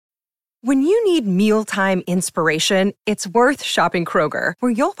When you need mealtime inspiration, it's worth shopping Kroger,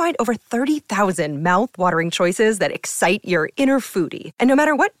 where you'll find over 30,000 mouth-watering choices that excite your inner foodie. And no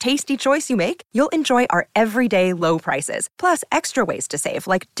matter what tasty choice you make, you'll enjoy our everyday low prices, plus extra ways to save,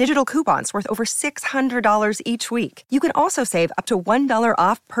 like digital coupons worth over $600 each week. You can also save up to $1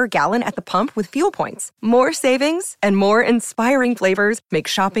 off per gallon at the pump with fuel points. More savings and more inspiring flavors make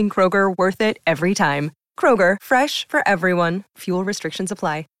shopping Kroger worth it every time. Kroger, fresh for everyone. Fuel restrictions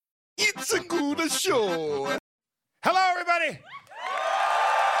apply. It's a good show. Hello, everybody.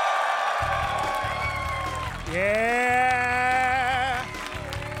 Yeah.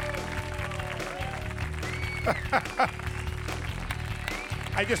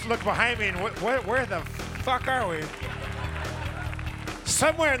 I just looked behind me and where the fuck are we?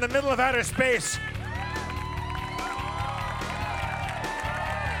 Somewhere in the middle of outer space.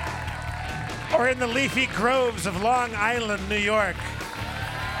 Or in the leafy groves of Long Island, New York.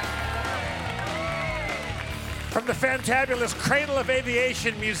 From the fantabulous Cradle of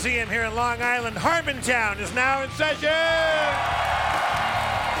Aviation Museum here in Long Island, Harmontown is now in session!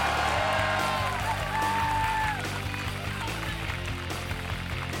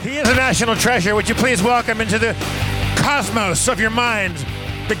 He is a national treasure. Would you please welcome into the cosmos of your mind,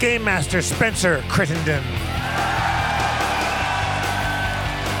 the Game Master, Spencer Crittenden.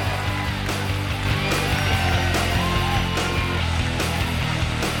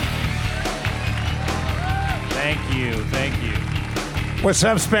 Thank you. What's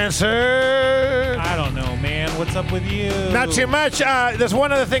up, Spencer? I don't know, man. What's up with you? Not too much. There's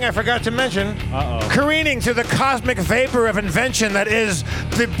one other thing I forgot to mention. Uh-oh. Careening through the cosmic vapor of invention that is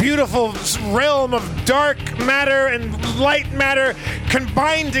the beautiful realm of dark matter and light matter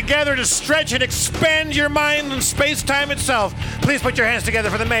combined together to stretch and expand your mind and space-time itself. Please put your hands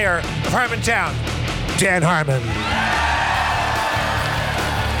together for the mayor of Harmontown, Dan Harmon.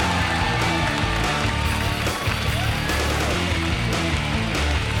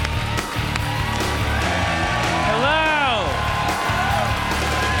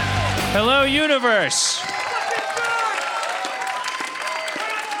 Hello, universe.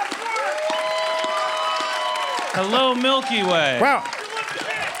 Hello, Milky Way. Wow.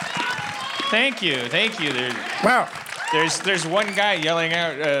 Thank you. Wow. There's one guy yelling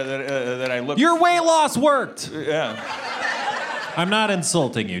out that I look. Your weight loss worked. Yeah. I'm not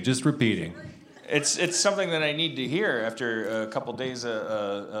insulting you, just repeating. It's something that I need to hear after a couple days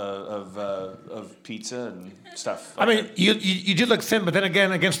of pizza and stuff. I mean, you did look thin, but then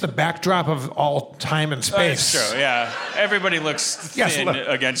again, against the backdrop of all time and space. That's true, yeah. Everybody looks thin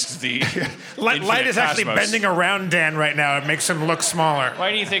against the Light is actually bending around Dan right now. It makes him look smaller.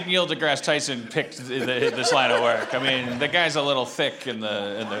 Why do you think Neil deGrasse Tyson picked this line of work? I mean, the guy's a little thick in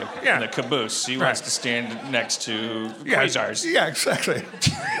the caboose. He wants to stand next to quasars. Yeah, exactly.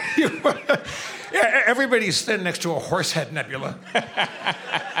 Yeah, everybody's thin next to a Horsehead Nebula.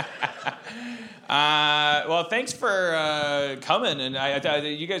 Well, thanks for coming. And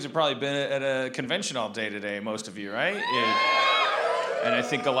you guys have probably been at a convention all day today, most of you, right? And I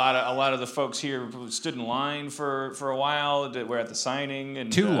think a lot of the folks here stood in line for a while. We're at the signing.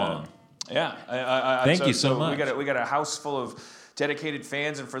 And, Too long. Yeah. Thank you so much. We got a house full of dedicated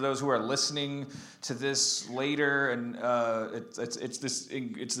fans, and for those who are listening to this later, and it's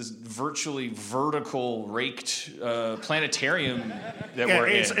this virtually vertical raked planetarium that we're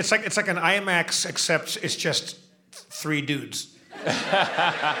in. It's like an IMAX, except it's just three dudes.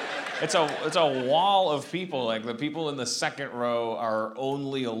 It's a wall of people. Like the people in the second row are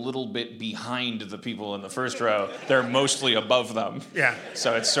only a little bit behind the people in the first row. They're mostly above them. Yeah.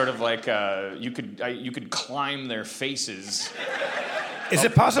 So it's sort of like you could climb their faces. Is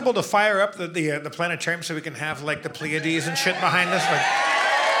it possible to fire up the planetarium so we can have like the Pleiades and shit behind us? Like,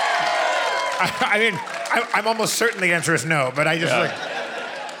 I'm almost certain the answer is no, but I just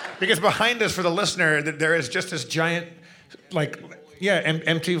because behind us for the listener there is just this giant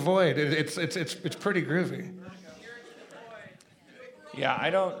empty void. It's pretty groovy. Yeah, I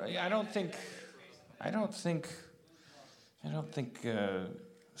don't think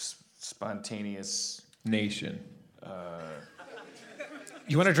spontaneous nation.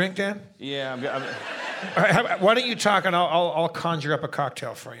 You want a drink, Dan? Yeah. All right, why don't you talk and I'll conjure up a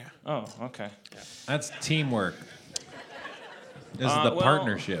cocktail for you. Oh, okay. That's teamwork. This is the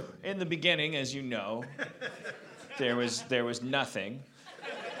partnership. In the beginning, as you know, there was nothing,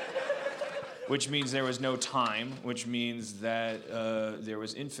 which means there was no time, which means that there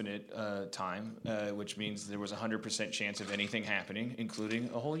was infinite time, which means there was 100% chance of anything happening, including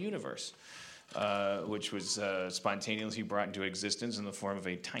a whole universe. Which was spontaneously brought into existence in the form of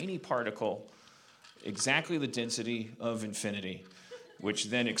a tiny particle, exactly the density of infinity, which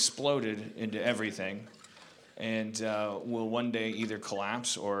then exploded into everything, and will one day either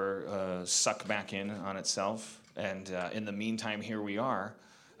collapse or suck back in on itself. And in the meantime, here we are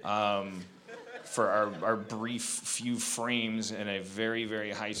for our brief few frames in a very,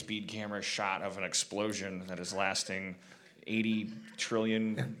 very high-speed camera shot of an explosion that is lasting 80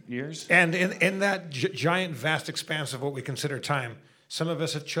 trillion years. And in that giant, vast expanse of what we consider time, some of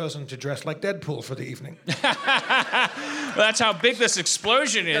us have chosen to dress like Deadpool for the evening. Well, that's how big this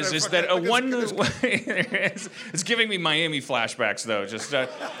explosion is. Is that it's giving me Miami flashbacks, though. Just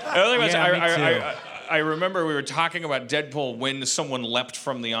I remember we were talking about Deadpool when someone leapt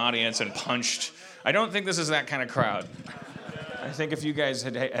from the audience and punched. I don't think this is that kind of crowd. I think if you guys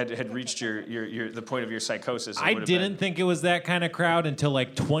had reached the point of your psychosis, I didn't think it was that kind of crowd until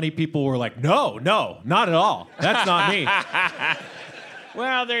like 20 people were like, no, not at all. That's not me.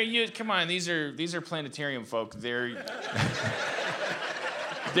 Well, come on, these are planetarium folk. They're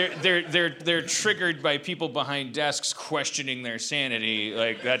triggered by people behind desks questioning their sanity.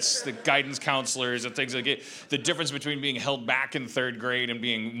 Like, that's the guidance counselors and things like it. The difference between being held back in 3rd grade and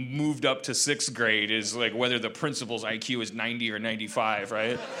being moved up to 6th grade is like whether the principal's IQ is 90 or 95,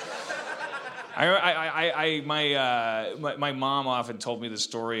 right? My mom often told me this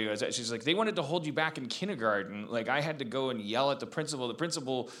story. She's like, they wanted to hold you back in kindergarten. Like, I had to go and yell at the principal. The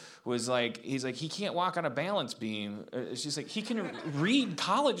principal was like, he's like, he can't walk on a balance beam. She's like, he can read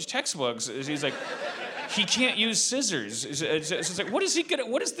college textbooks. She's like, he can't use scissors. She's like, what is he gonna?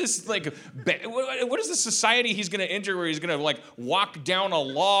 What is this like? What is the society he's gonna enter where he's gonna like walk down a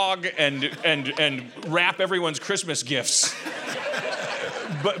log and wrap everyone's Christmas gifts?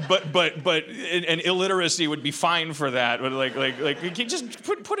 But an illiteracy would be fine for that. But like just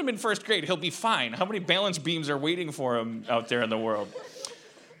put him in 1st grade, he'll be fine. How many balance beams are waiting for him out there in the world?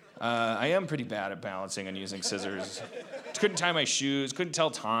 I am pretty bad at balancing and using scissors. Couldn't tie my shoes, couldn't tell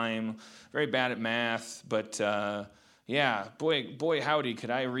time. Very bad at math, but yeah, boy howdy,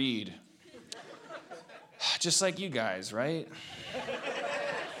 could I read. Just like you guys, right?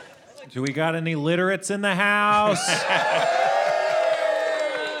 Do we got any literates in the house?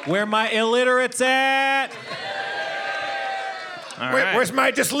 Where my illiterates at? Where's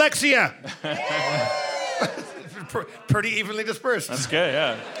my dyslexia? Pretty evenly dispersed. That's good,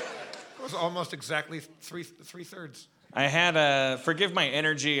 yeah. It was almost exactly three thirds. I had forgive my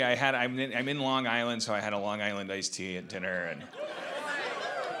energy. I'm in Long Island, so I had a Long Island iced tea at dinner. And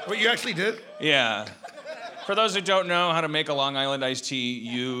what, you actually did? Yeah. For those who don't know how to make a Long Island iced tea,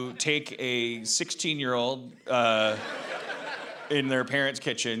 you take a 16-year-old. In their parents'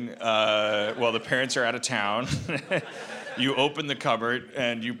 kitchen while the parents are out of town. You open the cupboard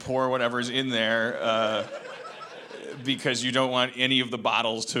and you pour whatever's in there because you don't want any of the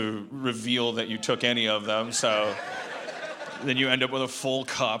bottles to reveal that you took any of them. So then you end up with a full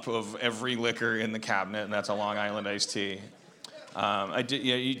cup of every liquor in the cabinet, and that's a Long Island iced tea.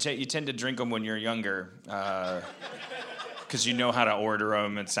 You tend to drink them when you're younger. Because you know how to order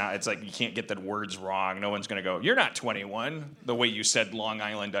them. It's like you can't get the words wrong. No one's going to go, you're not 21, the way you said Long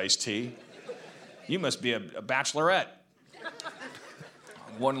Island iced tea. You must be a bachelorette.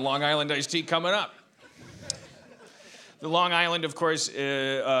 One Long Island iced tea coming up. The Long Island, of course,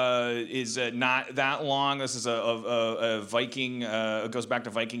 is not that long. This is a Viking, it goes back to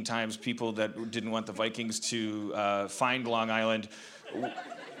Viking times. People that didn't want the Vikings to find Long Island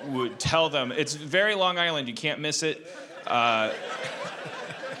would tell them, it's very Long Island, you can't miss it.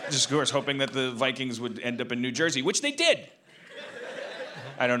 Just, of course, hoping that the Vikings would end up in New Jersey, which they did.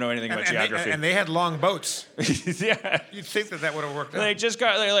 I don't know anything about geography. And they had long boats. Yeah. You'd think that would have worked out.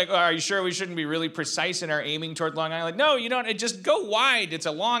 They're like, are you sure we shouldn't be really precise in our aiming toward Long Island? No, you don't. Just go wide. It's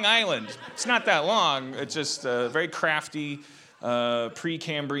a Long Island. It's not that long. It's just very crafty,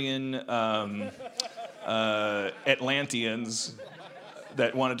 Precambrian Atlanteans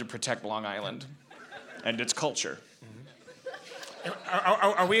that wanted to protect Long Island and its culture.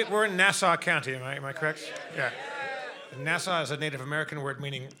 We're in Nassau County, am I correct? Yeah. Nassau is a Native American word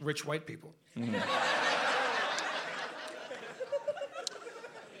meaning rich white people. Mm.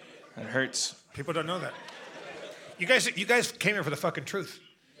 That hurts. People don't know that. You guys came here for the fucking truth.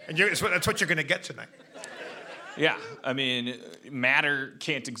 And that's what you're going to get tonight. Yeah. I mean, matter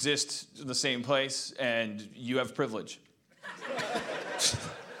can't exist in the same place, and you have privilege.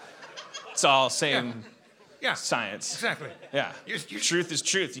 It's all same... Yeah. Science. Exactly. Yeah. Truth is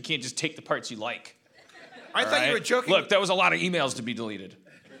truth. You can't just take the parts you like. I thought you were joking. Look, that was a lot of emails to be deleted.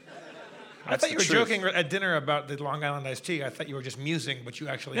 I thought you were joking at dinner about the Long Island iced tea. I thought you were just musing, but you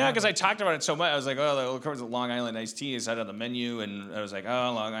actually Yeah, because I talked about it so much. I was like, oh, of course, the Long Island iced tea is out on the menu, and I was like,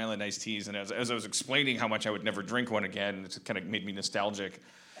 oh, Long Island iced teas. And as I was explaining how much I would never drink one again, it kind of made me nostalgic.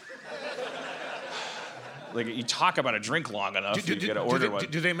 Like, you talk about a drink long enough, you got to order one.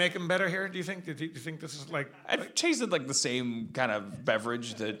 Do they make them better here? Do you think? Do you think this is like? I've tasted like the same kind of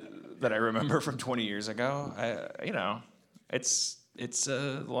beverage that I remember from 20 years ago. It's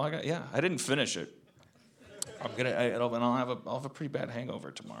long. Yeah, I didn't finish it. I'll have a pretty bad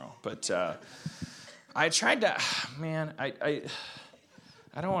hangover tomorrow. But I tried to, man. I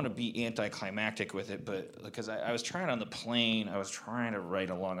don't want to be anticlimactic with it, but because I was trying on the plane, I was trying to write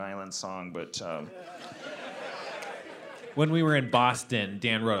a Long Island song, but. When we were in Boston,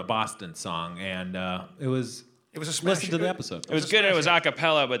 Dan wrote a Boston song, and it was a smash. Listen to the episode. It was good. It was a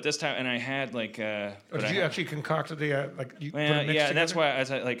cappella, but this time, and I had like. Did you actually concoct the like? You put a mix yeah, together? That's why I was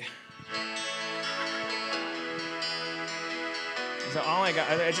like. So all I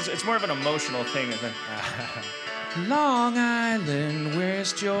got, it's more of an emotional thing. Long Island,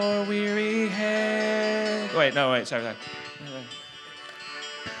 rest your weary head. Wait, sorry.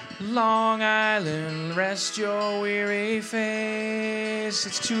 Long Island, rest your weary face.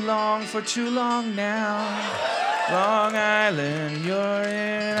 It's too long for too long now. Long Island, you're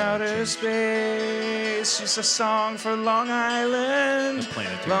in outer space. It's a song for Long Island.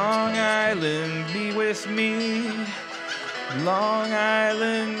 Long Island, be with me. Long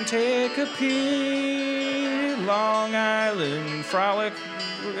Island, take a peek. Long Island, frolic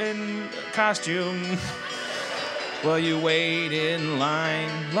in costume. While you wait in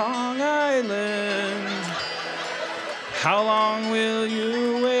line, Long Island. How long will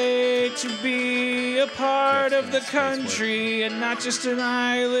you wait to be a part of the country and not just an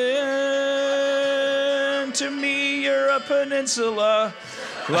island? To me, you're a peninsula.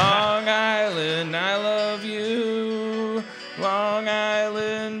 Long Island, I love you. Long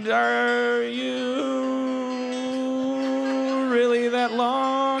Island, are you really that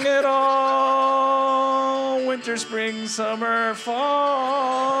long at all? Winter, spring, summer,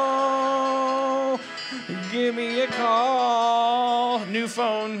 fall. Give me a call. New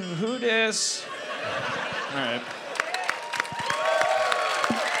phone, who dis? All right.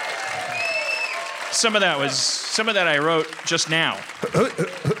 Some of that I wrote just now.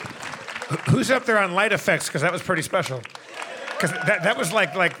 Who's up there on light effects? Because that was pretty special. Because that was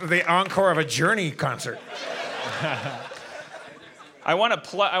like the encore of a Journey concert. I want to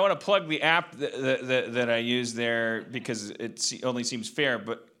plug the app that I use there because it only seems fair,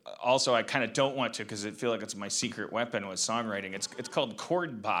 but also I kind of don't want to because I feel like it's my secret weapon with songwriting. It's called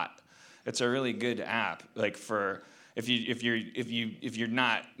ChordBot. It's a really good app, like for if you're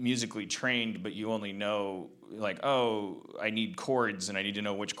not musically trained, but you only know like, oh, I need chords and I need to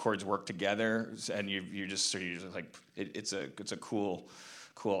know which chords work together, and you're just like it's a cool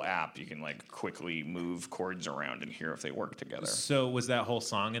app. You can like quickly move chords around and hear if they work together. So was that whole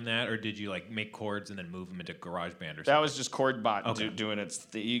song in that, or did you like make chords and then move them into GarageBand or something? That was just ChordBot doing its.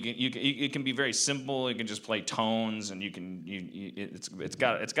 It can be very simple. You can just play tones, and it's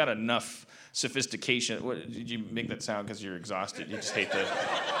got enough sophistication. What did you make that sound because you're exhausted? You just hate the.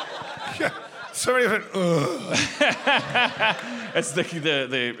 Yeah. Somebody went, ugh. That's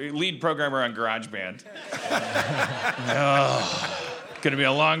the lead programmer on GarageBand. Oh. Gonna be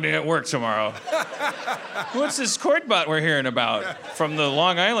a long day at work tomorrow. What's this ChordBot we're hearing about from the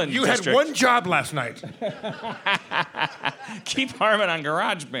Long Island district? Had one job last night. Keep Harmon on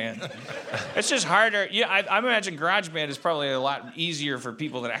GarageBand. It's just harder. Yeah, I imagine GarageBand is probably a lot easier for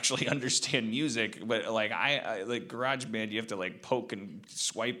people that actually understand music. But like I like GarageBand, you have to like poke and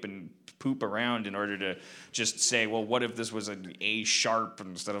swipe and poop around in order to just say, well, what if this was an A sharp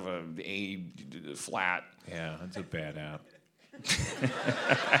instead of an A flat? Yeah, that's a bad app.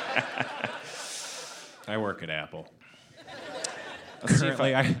 I work at Apple.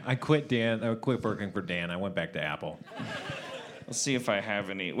 Currently, I quit Dan. I quit working for Dan. I went back to Apple. Let's see if I have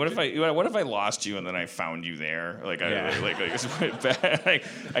any. What if I lost you and then I found you there? Like I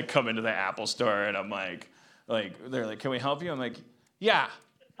come into the Apple store and I'm like they're like, can we help you? I'm like, yeah,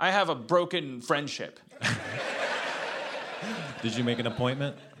 I have a broken friendship. Did you make an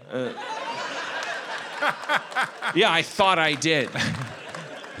appointment? Yeah, I thought I did.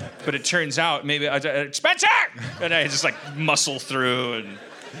 But it turns out maybe Spencer! And I just like muscle through and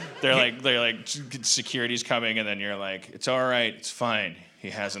they're like security's coming and then you're like, it's all right, it's fine. He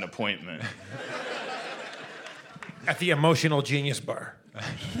has an appointment. At the Emotional Genius Bar.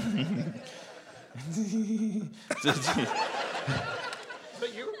 Is that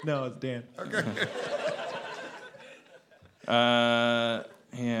you? No, it's Dan. Okay.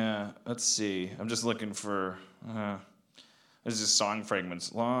 Yeah. Let's see. I'm just looking for. There's just song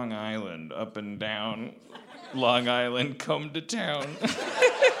fragments. Long Island, up and down. Long Island, come to town.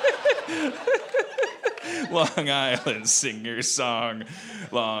 Long Island, sing your song.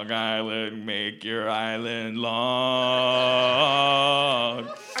 Long Island, make your island long.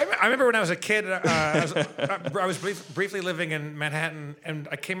 I remember when I was a kid, I was briefly living in Manhattan, and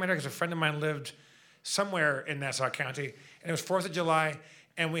I came out here because a friend of mine lived somewhere in Nassau County, and it was 4th of July,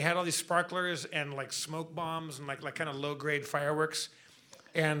 and we had all these sparklers and like smoke bombs and like kind of low-grade fireworks,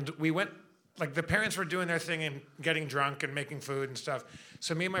 and we went, like the parents were doing their thing and getting drunk and making food and stuff,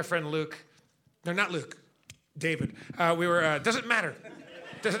 so me and my friend Luke, no, not Luke, David, we were, doesn't matter,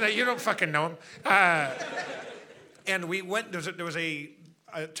 you don't fucking know him, and we went, there was a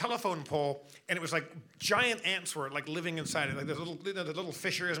telephone pole, and it was like giant ants were like living inside it, like there's little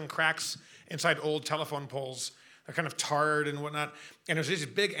fissures and cracks inside old telephone poles. They're kind of tarred and whatnot, and there's these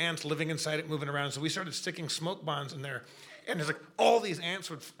big ants living inside it, moving around. So we started sticking smoke bombs in there, and there's like all these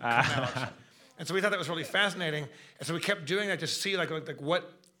ants would come out, and so we thought that was really fascinating, and so we kept doing that to see like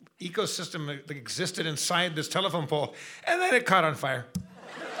what ecosystem that existed inside this telephone pole, and then it caught on fire.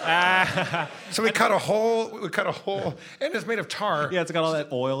 So we cut a hole, and it's made of tar. Yeah, it's got all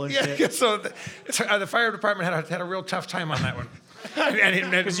that oil and shit. Yeah, so the fire department had a real tough time on that one.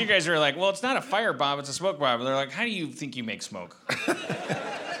 Because you guys were like, well, it's not a fire bomb, it's a smoke bomb. And they're like, how do you think you make smoke?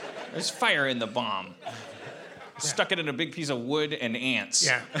 There's fire in the bomb. Stuck it in a big piece of wood and ants.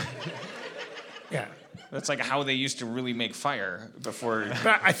 Yeah. Yeah. That's like how they used to really make fire before.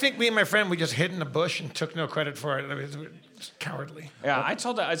 But I think me and my friend, we just hid in a bush and took no credit for it. It was cowardly. Yeah, I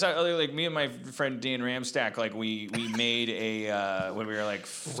told like me and my friend Dan Ramstack, like we made a when we were like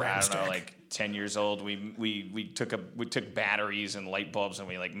I don't know, like 10 years old. We took batteries and light bulbs and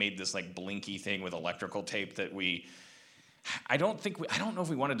we like made this like blinky thing with electrical tape that I don't know if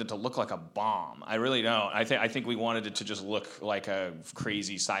we wanted it to look like a bomb. I really don't. I think we wanted it to just look like a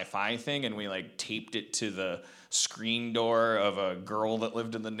crazy sci-fi thing, and we like taped it to the screen door of a girl that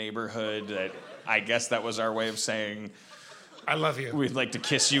lived in the neighborhood. That I guess that was our way of saying, I love you. We'd like to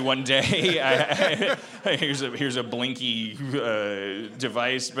kiss you one day. Here's a blinky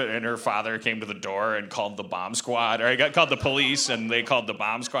device, and her father came to the door and called the bomb squad, or I got called the police, and they called the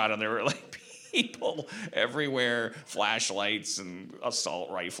bomb squad, and they were like. People everywhere, flashlights and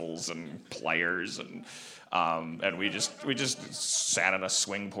assault rifles and pliers, and we just sat on a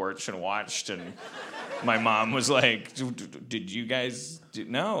swing porch and watched. And my mom was like, "Did you guys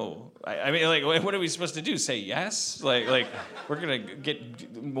no?" I mean, like, what are we supposed to do? Say yes? Like we're gonna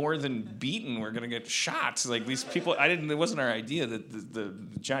get more than beaten. We're gonna get shot. Like these people, it wasn't our idea that the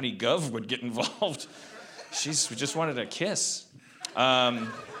Johnny Gov would get involved. We just wanted a kiss.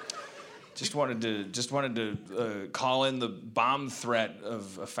 Just wanted to call in the bomb threat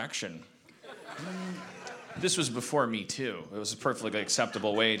of affection. This was before Me Too. It was a perfectly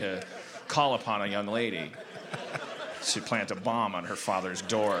acceptable way to call upon a young lady to plant a bomb on her father's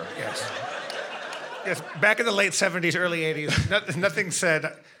door. Yes. Yes. Back in the late 70s, early 80s, nothing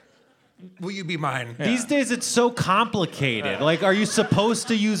said, "Will you be mine?" Yeah. These days, it's so complicated. Like, are you supposed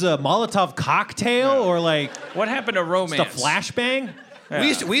to use a Molotov cocktail or like? What happened to romance? Just a flashbang?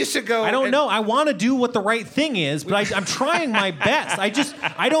 Yeah. We used to go. I don't know. I want to do what the right thing is, but I'm trying my best. I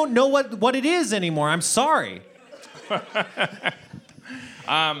don't know what it is anymore. I'm sorry.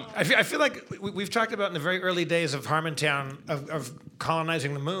 I feel like we've talked about in the very early days of Harmontown of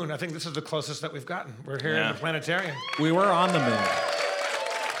colonizing the moon. I think this is the closest that we've gotten. We're here in the planetarium. We were on the moon.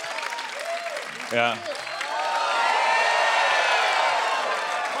 Yeah.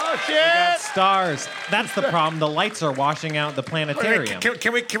 Oh shit! We got stars. That's the problem. The lights are washing out the planetarium.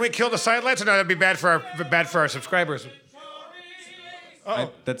 Can we kill the side lights? Or no, that'd be bad for our subscribers.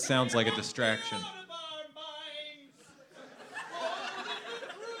 That sounds like a distraction.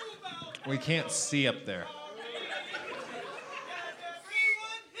 We can't see up there.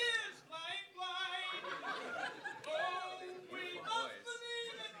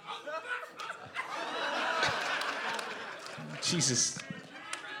 Jesus.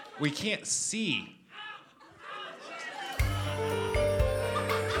 We can't see.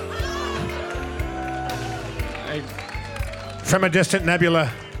 From a distant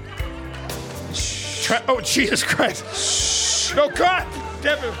nebula. Oh, Jesus Christ. Oh, God.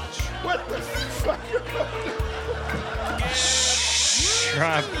 Devin. What the fuck?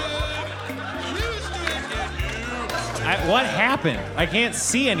 What happened? I can't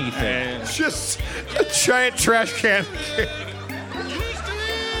see anything. Just a giant trash can.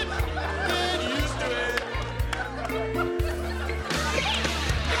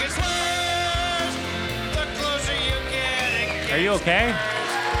 Are you okay?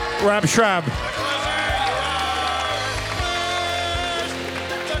 Rob Schraub.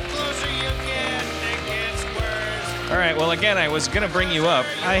 All right. Well, again, I was gonna bring you up.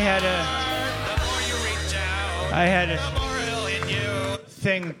 I had a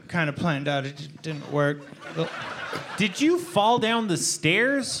thing kind of planned out. It just didn't work. Did you fall down the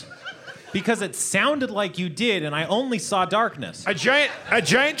stairs? Because it sounded like you did, and I only saw darkness. A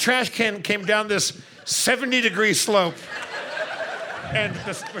giant trash can came down this 70-degree slope. And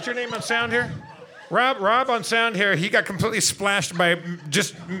what's your name on sound here? Rob on sound here. He got completely splashed by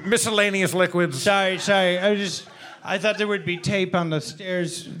just miscellaneous liquids. Sorry. I thought there would be tape on the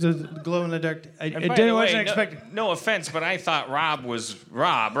stairs, the glow in the dark. Wasn't expecting. No offense, but I thought Rob was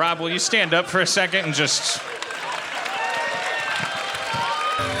Rob. Rob, will you stand up for a second and just...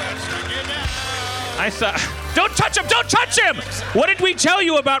 I thought... Don't touch him! Don't touch him! What did we tell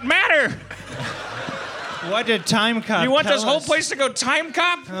you about matter? What did Time Cop You want tell this whole us? place to go Time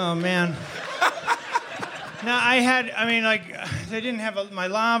Cop? Oh, man. They didn't have my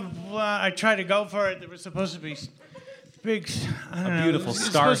lab. I tried to go for it. There was supposed to be big, I don't know. Beautiful It was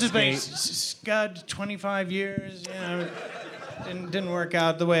supposed to be starscape. Scud, 25 years. Didn't work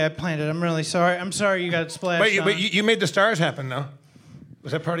out the way I planned it. I'm really sorry. I'm sorry you got splashed on. But you made the stars happen, though.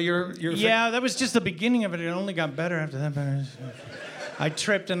 Was that part of your Yeah, that was just the beginning of it. It only got better after that. I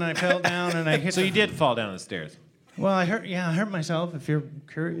tripped and I fell down and I hit. So you did fall down the stairs? Well, I hurt myself. If you're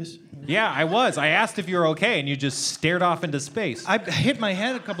curious. Yeah, I was. I asked if you were okay, and you just stared off into space. I hit my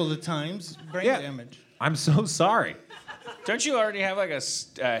head a couple of times. Brain damage. I'm so sorry. Don't you already have like a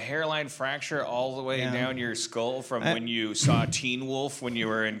hairline fracture all the way down your skull from when you saw Teen Wolf when you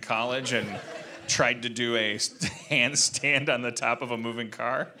were in college and tried to do a handstand on the top of a moving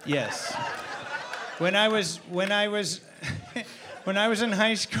car? Yes. When I was in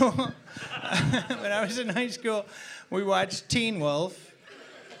high school, we watched Teen Wolf.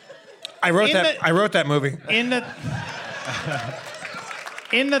 I wrote that movie. In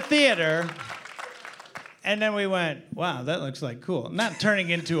the theater. And then we went, wow, that looks like cool. Not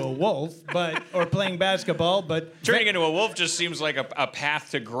turning into a wolf, or playing basketball, but Turning into a wolf just seems like a path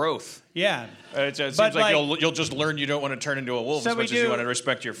to growth. yeah. It seems But, like like- you'll just learn you don't want to turn into a wolf So as we much as you do- want to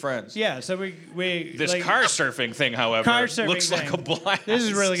respect your friends. Yeah, so we This like, car surfing thing, however, car surfing looks thing. like a blast. This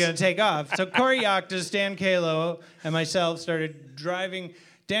is really going to take off. So Corey Yoctas, Dan Kalo, and myself started driving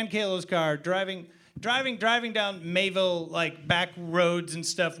Dan Kalo's car, driving down Mayville, like back roads and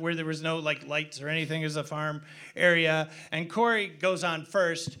stuff where there was no like lights or anything. It was a farm area. And Corey goes on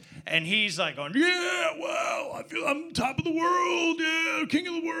first, and he's like going, yeah, well, I feel I'm top of the world, yeah, king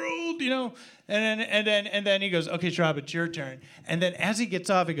of the world, you know. And then he goes, okay, Schraub, it's your turn. And then as he gets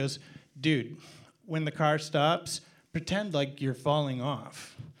off, he goes, dude, when the car stops, pretend like you're falling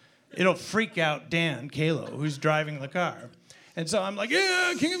off. It'll freak out Dan Kalo, who's driving the car. And so I'm like,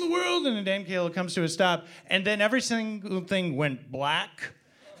 yeah, king of the world. And then Dan Kalo comes to a stop. And then every single thing went black.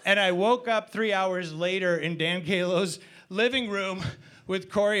 And I woke up 3 hours later in Dan Kalo's living room with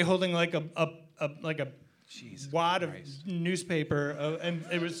Corey holding like a wad of newspaper. And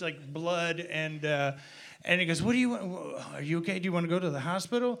it was like blood. And he goes, what do you want? Are you okay? Do you want to go to the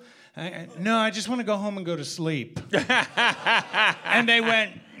hospital? No, I just want to go home and go to sleep. And they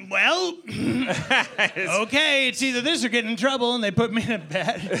went, well, okay, it's either this or get in trouble, and they put me in a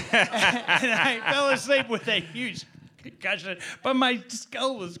bed. And I fell asleep with a huge concussion, but my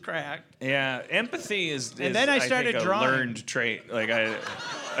skull was cracked. Yeah, empathy is And then I started think, a drawing. learned trait. I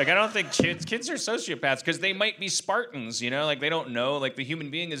don't think kids are sociopaths because they might be Spartans, you know? Like, they don't know. Like, the human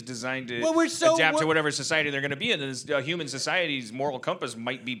being is designed to adapt to whatever society they're going to be in. And a human society's moral compass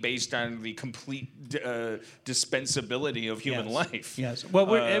might be based on the complete dispensability of human life. Yes.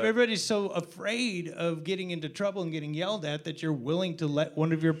 Well, everybody's so afraid of getting into trouble and getting yelled at that you're willing to let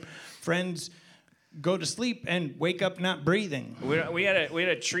one of your friends go to sleep and wake up not breathing. We had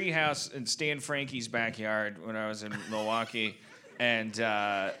a tree house in Stan Frankie's backyard when I was in Milwaukee. And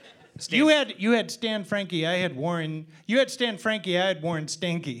You had Stan Frankie. I had Warren. You had Stan Frankie. I had Warren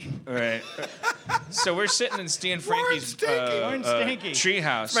Stanky. Right. So we're sitting in Stan Frankie's Warren Stanky.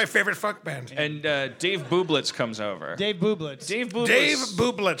 treehouse. It's my favorite funk band. And Dave Bublitz comes over. Dave Bublitz. Dave Bublitz. Dave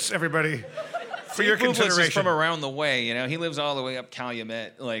Bublitz, everybody. For your Bublitz is consideration. from around the way, you know. He lives all the way up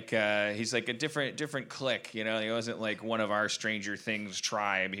Calumet. Like he's like a different clique, you know. He wasn't like one of our Stranger Things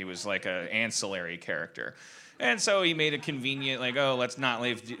tribe. He was like an ancillary character. And so he made a convenient, like, oh, let's not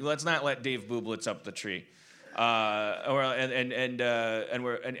let Dave Bublitz up the tree, and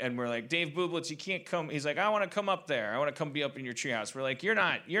we're like, Dave Bublitz, you can't come. He's like, I want to come up there. I want to come be up in your treehouse. We're like, you're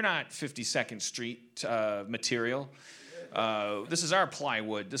not 52nd Street material. This is our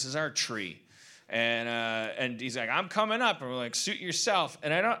plywood. This is our tree. And he's like, I'm coming up. And we're like, suit yourself.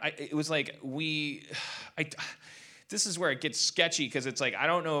 And it was like, this is where it gets sketchy because it's like, I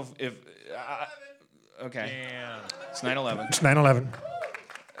don't know if okay. Damn. It's 9/11. It's 9/11.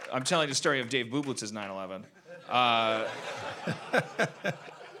 I'm telling the story of Dave Bublitz's 9/11.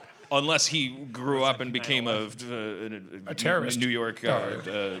 Unless he grew up and became a terrorist. New York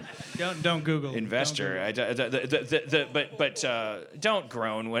Don't Google. investor. But don't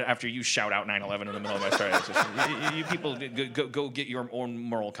groan after you shout out 9/11 in the middle of my story. It's just, you people go get your own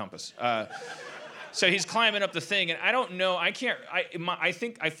moral compass. So he's climbing up the thing, and I don't know. I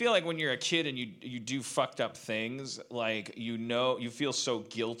feel like when you're a kid and you do fucked up things, like you feel so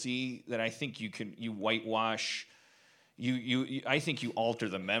guilty that I think you whitewash. I think you alter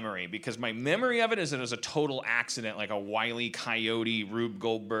the memory because my memory of it is that it was a total accident, like a Wile E. Coyote, Rube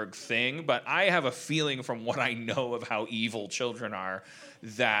Goldberg thing. But I have a feeling from what I know of how evil children are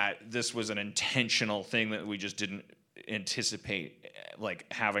that this was an intentional thing that we just didn't anticipate,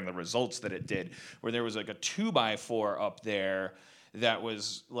 like having the results that it did. Where there was like a 2x4 up there that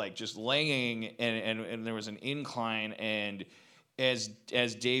was like just laying, and there was an incline, and as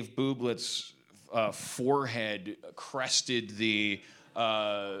Dave Bublitz forehead crested the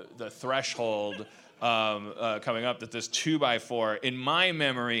threshold coming up, that this 2x4 in my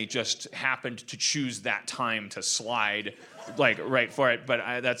memory just happened to choose that time to slide like right for it. But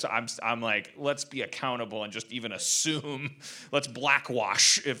I'm like, let's be accountable and just even assume, let's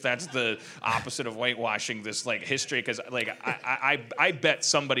blackwash if that's the opposite of whitewashing this like history, because like I bet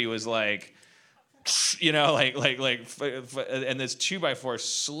somebody was like, you know, and this 2x4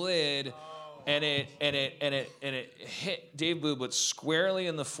 slid. And it hit Dave Bublitz squarely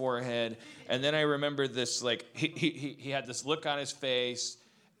in the forehead, and then I remember this, like he had this look on his face,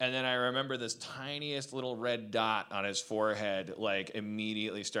 and then I remember this tiniest little red dot on his forehead like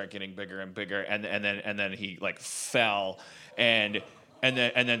immediately start getting bigger and bigger, and then he like fell and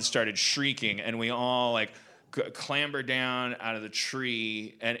then started shrieking, and we all like clamber down out of the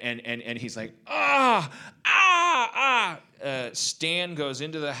tree, and he's like, Stan goes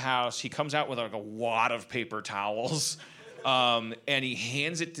into the house. He comes out with like a wad of paper towels, and he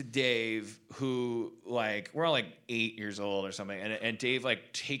hands it to Dave, who like, we're all like 8 years old or something, and Dave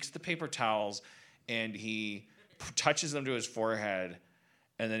like takes the paper towels and he touches them to his forehead,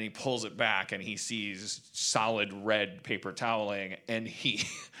 and then he pulls it back and he sees solid red paper toweling, and he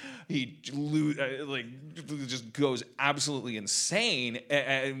just goes absolutely insane,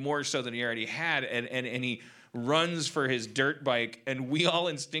 and more so than he already had, and he runs for his dirt bike, and we all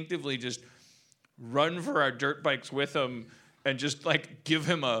instinctively just run for our dirt bikes with him and just like give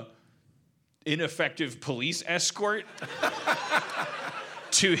him a ineffective police escort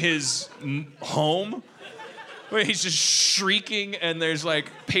to his home, where he's just shrieking and there's like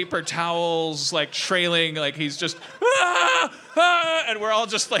paper towels like trailing, like he's just and we're all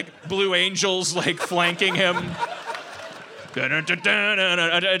just like Blue Angels like flanking him.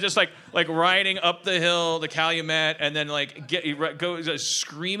 Just like riding up the hill, the Calumet, and then like goes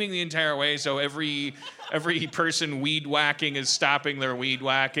screaming the entire way. So every person weed whacking is stopping their weed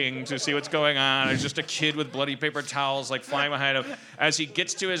whacking to see what's going on. There's just a kid with bloody paper towels like flying behind him. As he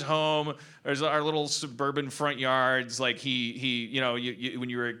gets to his home, there's our little suburban front yards. Like he you know, you when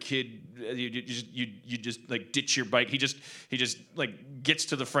you were a kid, you just like ditch your bike. He just like gets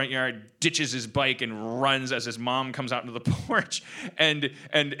to the front yard, ditches his bike, and runs as his mom comes out into the porch and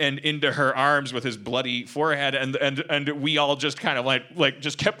into her arms with his bloody forehead, and we all just kind of like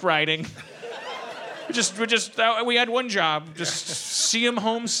just kept riding. We had one job, just see him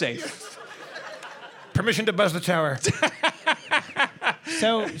home safe. Permission to buzz the tower.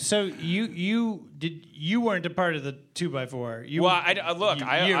 So you weren't a part of the 2x4. You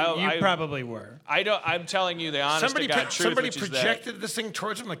probably were. I'm telling you the honest to God truth. Somebody projected this thing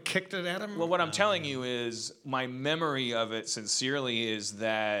towards him, like kicked it at him. Well, what I'm telling you is my memory of it sincerely is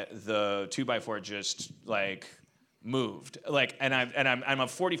that the 2x4 just like moved, like, and I'm a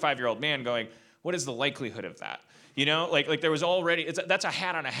 45-year-old man going, what is the likelihood of that? You know, like there was already, that's a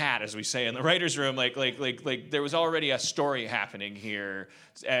hat on a hat, as we say in the writer's room. Like there was already a story happening here,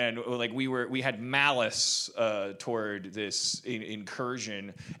 and like we had malice toward this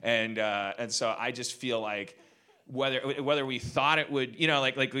incursion, and so I just feel like whether we thought it would, you know,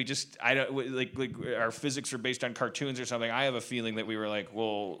 like we just, I don't, like our physics are based on cartoons or something. I have a feeling that we were like,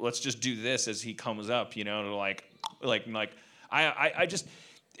 well, let's just do this as he comes up, you know, to like I just,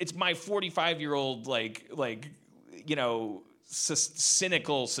 it's my 45-year-old like. You know,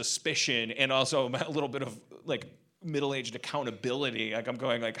 cynical suspicion, and also a little bit of like middle-aged accountability. Like I'm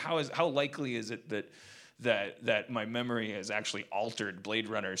going like, how likely is it that my memory has actually altered Blade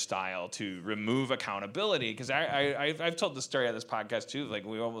Runner style to remove accountability. Because I've told the story on this podcast too. Like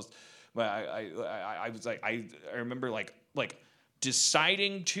we almost, I was like I remember like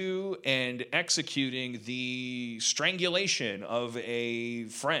deciding to and executing the strangulation of a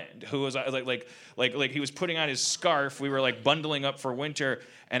friend who was like he was putting on his scarf. We were like bundling up for winter,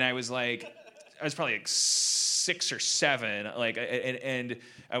 and I was probably like 6 or 7, like, and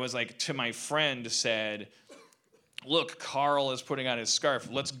I was like to my friend said, "Look, Carl is putting on his scarf.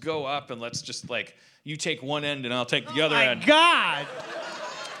 Let's go up and let's just like you take one end and I'll take the other end." Oh my God!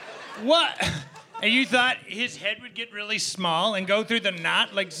 What? And you thought his head would get really small and go through the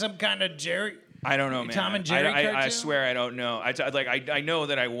knot like some kind of Jerry? I don't know, man. Tom and Jerry I cartoon? swear I don't know. I know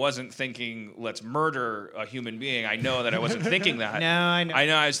that I wasn't thinking let's murder a human being. I know that I wasn't thinking that. No, I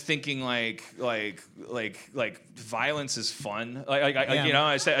know. I was thinking like violence is fun. Yeah. You know,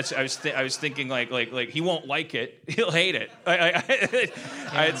 I was thinking like he won't like it. He'll hate it.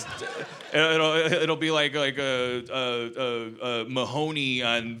 It'll be like Mahoney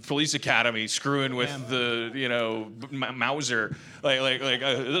on Police Academy screwing with the Mauser.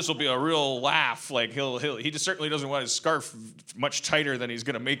 This will be a real laugh. Like he just certainly doesn't want his scarf much tighter than he's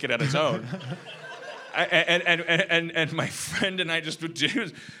gonna make it on his own. And my friend and I just would do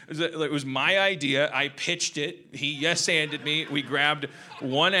it was my idea. I pitched it. He yes-anded me. We grabbed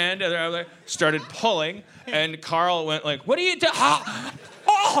one end and the other, started pulling, and Carl went like, "What are you doing?"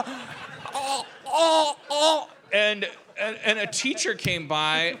 And a teacher came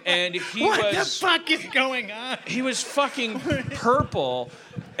by, and he was... What the fuck is going on? He was fucking purple,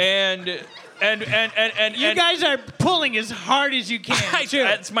 and you guys are pulling as hard as you can, too.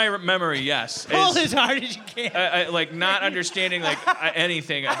 That's my memory, yes. Pull as hard as you can. Like, not understanding, like,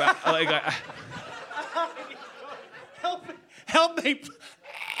 anything about... Help me.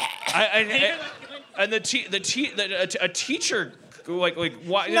 And a teacher...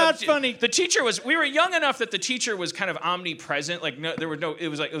 Not funny. The teacher was. We were young enough that the teacher was kind of omnipresent. Like no, there were no. It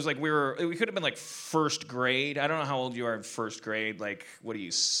was like we could have been like first grade. I don't know how old you are in first grade. Like what are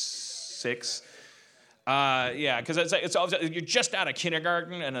you, 6? Yeah, because it's you're just out of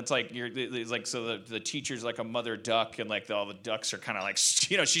kindergarten, and it's like so the teacher's like a mother duck, and like all the ducks are kind of like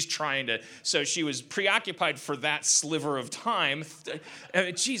she's trying to. So she was preoccupied for that sliver of time.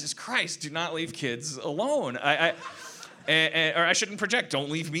 Jesus Christ, do not leave kids alone. Or I shouldn't project.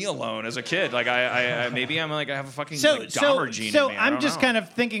 Don't leave me alone as a kid. Like maybe I'm like I have a fucking Dahmer gene in me. I'm just kind of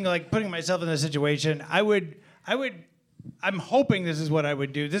thinking like putting myself in this situation. I'm hoping this is what I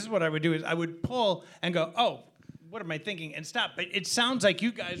would do. This is what I would do is I would pull and go, oh, what am I thinking? And stop. But it sounds like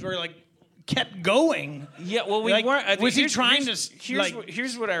you guys were like kept going. Yeah, well we like, weren't. Was he trying to?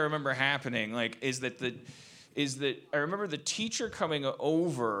 Here's what I remember happening. Like is that I remember the teacher coming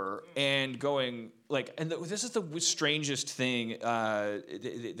over and going like, and this is the strangest thing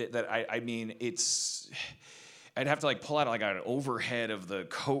that I mean, it's, I'd have to like pull out like an overhead of the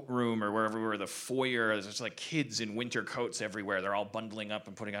coat room or wherever we were, the foyer. There's just like kids in winter coats everywhere. They're all bundling up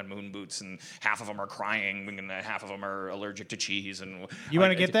and putting on moon boots, and half of them are crying, and half of them are allergic to cheese. And you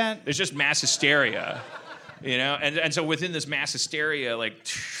want to get that? There's just mass hysteria. And so within this mass hysteria, like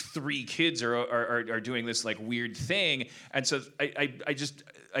 3 kids are doing this like weird thing, and so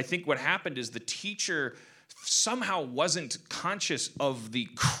I think what happened is the teacher somehow wasn't conscious of the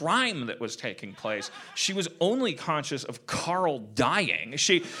crime that was taking place. She was only conscious of Carl dying.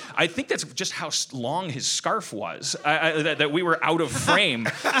 I think that's just how long his scarf was, that we were out of frame.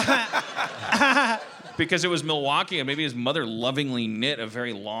 Because it was Milwaukee, and maybe his mother lovingly knit a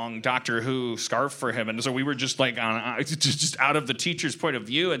very long Doctor Who scarf for him, and so we were just like just out of the teacher's point of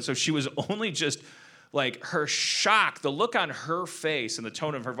view, and so she was only just like her shock, the look on her face, and the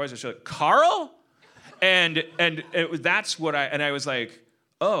tone of her voice was like, "Carl," and that's what I was like,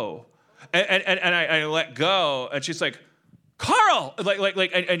 oh, and I let go, and she's like, "Carl,"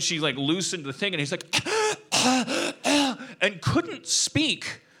 and she like loosened the thing, and he's like, and couldn't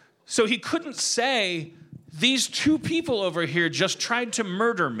speak. So he couldn't say, "These 2 people over here just tried to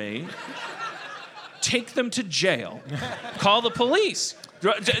murder me. Take them to jail. Call the police."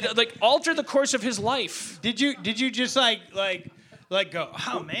 Like alter the course of his life. Did you just like go,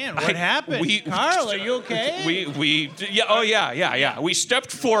 "Oh man, what happened? Carl, are you okay?" Yeah. We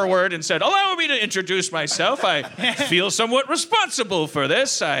stepped forward and said, "Allow me to introduce myself. I feel somewhat responsible for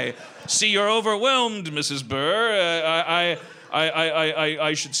this. I see you're overwhelmed, Mrs. Burr.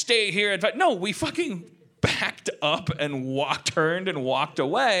 I should stay here." In fact, no, we fucking backed up and turned and walked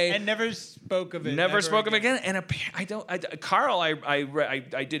away. And never spoke of it. Never spoke of it again. And Carl, I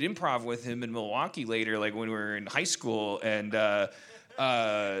did improv with him in Milwaukee later, like when we were in high school, and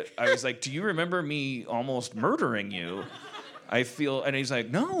I was like, do you remember me almost murdering you? I feel, and he's like,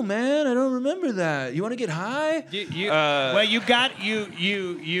 no, man, I don't remember that. You want to get high? Well, you got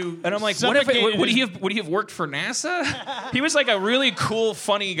you. And I'm like, what if would he have worked for NASA? He was like a really cool,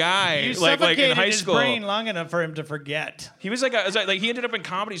 funny guy, You like in high his school. brain long enough for him to forget. He was like he ended up in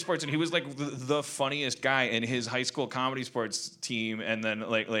Comedy Sports, and he was like the funniest guy in his high school Comedy Sports team, and then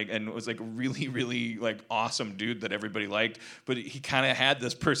and was like really, really like awesome dude that everybody liked. But he kind of had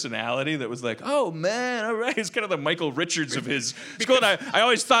this personality that was like, oh man, all right. It's kind of the Michael Richards of his school. And I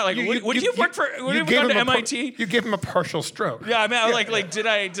always thought like, would he have worked for? Would he have gone to MIT? You gave him a partial stroke. Yeah, I mean, like, did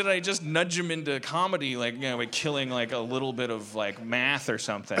I just nudge him into comedy, like, you know, by killing like a little bit of like math or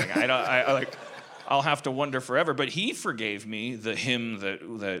something? I'll have to wonder forever. But he forgave me the hymn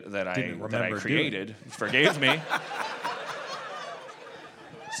that I created. He forgave me.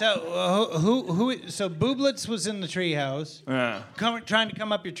 So So Booblets was in the treehouse, trying to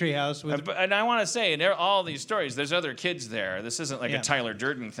come up your treehouse with. And I want to say, in all these stories, there's other kids there. This isn't like a Tyler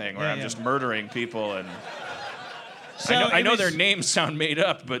Durden thing where I'm just murdering people and. So I know their names sound made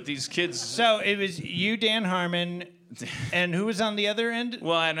up, but these kids. So it was you, Dan Harmon, and who was on the other end?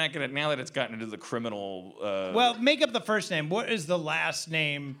 Well, I'm not gonna. Now that it's gotten into the criminal. Well, make up the first name. What is the last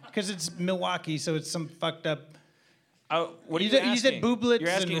name? Because it's Milwaukee, so it's some fucked up. What are you asking? You said Booblets You're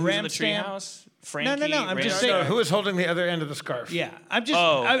asking and who's in the Ramstamp? treehouse? Frankie, No. I'm just Ramstamp? saying. Who is holding the other end of the scarf? Yeah, I'm just.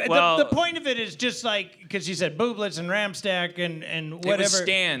 The point of it is just like because you said Booblets and Ramstack and whatever. It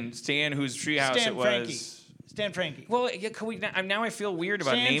was Stan, whose treehouse it was. Frankie. Stan Frankie. Well, yeah, can we? Now I feel weird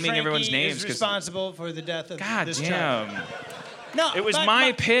about Stan naming Frankie everyone's names. Is responsible for the death of God this damn. child. No, it was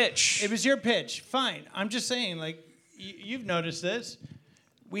my pitch. It was your pitch. Fine. I'm just saying, like, you've noticed this.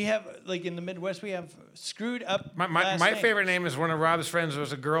 We have, like, in the Midwest, we have screwed up. My favorite name is one of Rob's friends.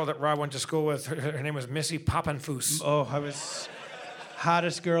 Was a girl that Rob went to school with. Her name was Missy Poppenfuss. Oh, I was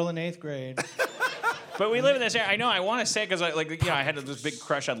hottest girl in 8th grade. But we live in this area. I know. I want to say because I had this big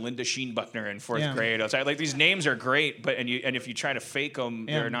crush on Linda Sheen Buckner in 4th grade. I was like, these names are great, but and if you try to fake them,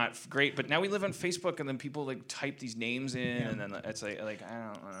 they're not great. But now we live on Facebook, and then people like type these names in, and then it's like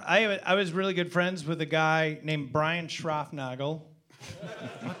I don't know. I was really good friends with a guy named Brian Schroffnagel.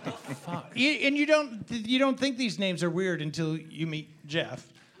 What the fuck? And you don't think these names are weird until you meet Jeff.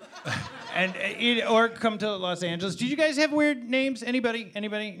 or come to Los Angeles. Did you guys have weird names? Anybody?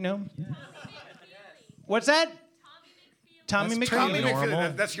 No? What's that? Tommy McPhee. Tommy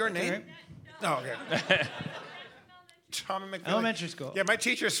McPhee. That's your name? Oh, okay. Tommy McPhee. Elementary school. Yeah, my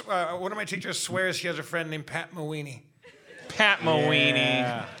teacher, one of my teachers swears he has a friend named Pat Mawini. Pat Mawini.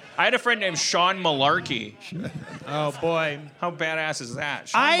 Yeah. I had a friend named Sean Malarkey. Oh, boy. How badass is that?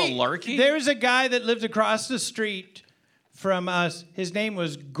 Sean Malarkey? There was a guy that lived across the street from us. His name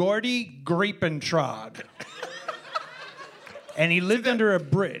was Gordy Griepentrog. And he lived under a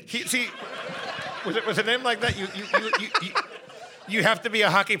bridge. Was a name like that? You have to be a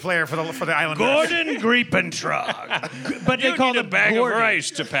hockey player for the Islanders. Gordon Griepentrog. But they called him a bag of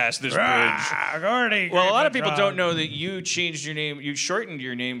rice to pass this bridge. Gordy. Well, a lot of people don't know that you changed your name. You shortened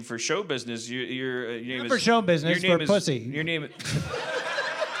your name for show business. Your name Not is for show business. Your name for is, pussy. Your name.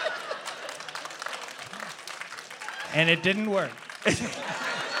 And it didn't work.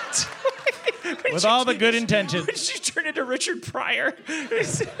 With all the good intentions. When did you turn into Richard Pryor?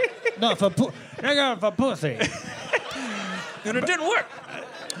 No, for pussy. And it didn't work.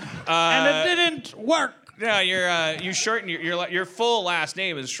 And it didn't work. Yeah, you shortened your full last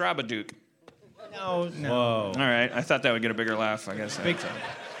name is Schrabaduke. No. Whoa. All right, I thought that would get a bigger laugh. I guess. Big time.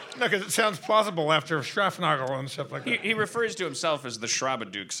 No, because it sounds plausible after Schraffnagel and stuff like that. He refers to himself as the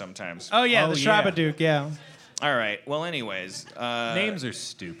Schrabaduke sometimes. Oh yeah, the Schrabaduke. Yeah. All right. Well, anyways, names are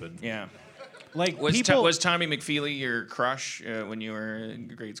stupid. Yeah. Like was Tommy McFeely your crush when you were in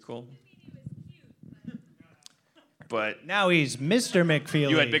grade school? But now he's Mr. McFeely.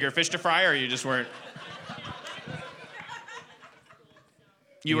 You had bigger fish to fry, or you just weren't?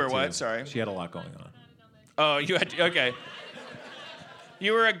 You were what? Sorry. She had a lot going on. Oh, you had okay.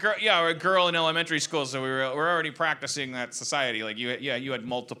 You were a girl, a girl in elementary school, so we're already practicing that society. Like you had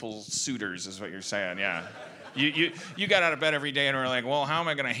multiple suitors, is what you're saying, yeah. You got out of bed every day and were like, well, how am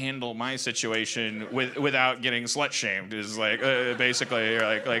I going to handle my situation without getting slut shamed? Is like basically you're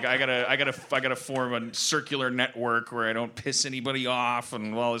like I gotta form a circular network where I don't piss anybody off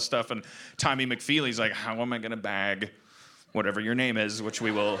and all this stuff. And Tommy McFeely's like, how am I going to bag whatever your name is, which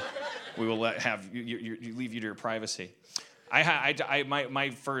we will let have you leave you to your privacy.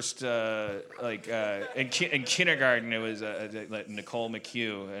 My first in kindergarten it was Nicole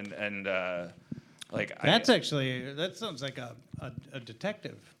McHugh and that sounds like a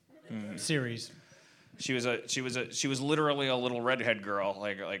detective series. She was literally a little redhead girl,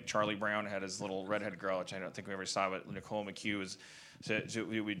 like Charlie Brown had his little redhead girl, which I don't think we ever saw. But Nicole McHugh was. So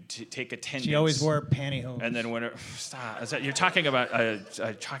we would take attendance. She always wore pantyhose. And then you're talking about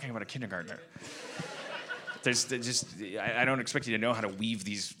a kindergartner. I don't expect you to know how to weave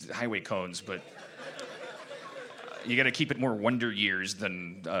these highway cones, but you got to keep it more Wonder Years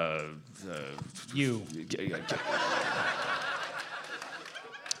than you.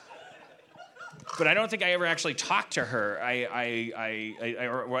 But I don't think I ever actually talked to her.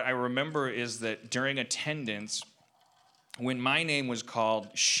 What I remember is that during attendance, when my name was called,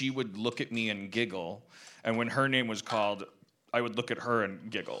 she would look at me and giggle, and when her name was called, I would look at her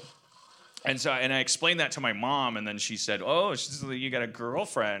and giggle. And I explained that to my mom, and then she said, "Oh, you got a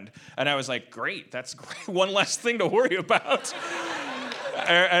girlfriend," and I was like, "Great, that's great. One less thing to worry about."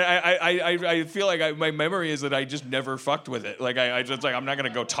 I feel like my memory is that I just never fucked with it. Like I'm not gonna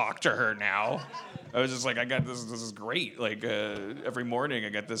go talk to her now. I was just like, I got this. This is great. Like every morning, I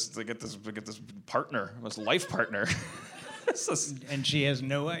get this partner, this life partner. And she has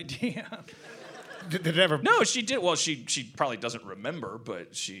no idea. Did it ever? No, she did. Well, she probably doesn't remember,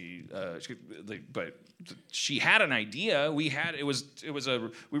 but she had an idea. We were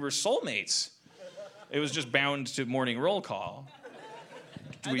soulmates. It was just bound to morning roll call.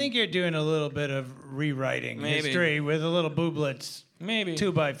 I think you're doing a little bit of rewriting history with a little booblets. Maybe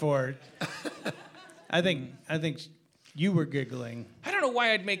 2x4. I think you were giggling. I don't know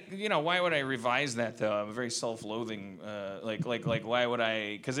why I'd make. Why would I revise that though? I'm a very self-loathing. Like why would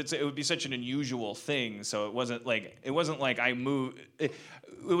I? Because it would be such an unusual thing. So it wasn't like I moved. It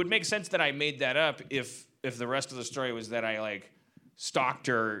would make sense that I made that up if the rest of the story was that I stalked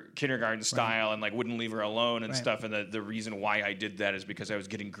her kindergarten style and wouldn't leave her alone and stuff. And the reason why I did that is because I was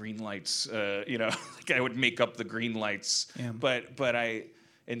getting green lights. I would make up the green lights. Yeah. But the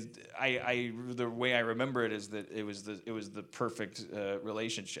way I remember it is that it was the perfect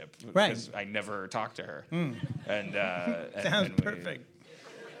relationship because I never talked to her. And sounds perfect.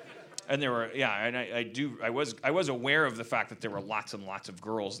 And there were I was aware of the fact that there were lots and lots of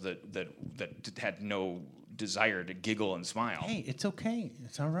girls that had no desire to giggle and smile. Hey, it's okay.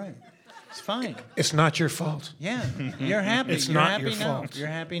 It's all right. It's fine. It's not your fault. Yeah, you're happy. It's you're not happy your now. fault. You're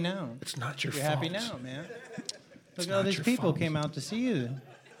happy now. It's not your you're fault. You're happy now, man. Look at all not these your people fault. came out to see you.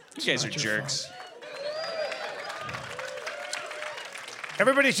 You guys are jerks.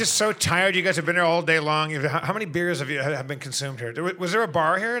 Everybody's just so tired. You guys have been here all day long. How many beers have been consumed here? Was there a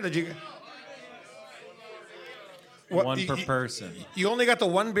bar here? Did you? One per person. You only got the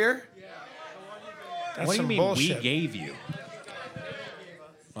one beer? That's What do you some mean bullshit. we gave you?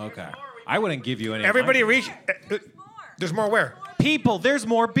 Okay. I wouldn't give you any. Everybody reach. There's more where? People, there's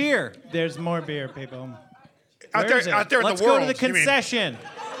more beer. There's more beer, people. Out Where is it? there in Let's the world. go to the you mean. concession.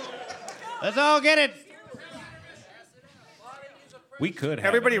 Let's all get it. We could have.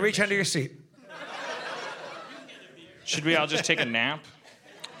 Everybody reach under your seat. Should we all just take a nap?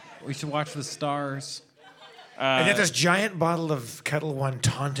 We should watch the stars. And yet this giant bottle of Kettle One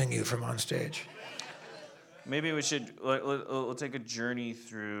taunting you from on stage. Maybe we should. We'll take a journey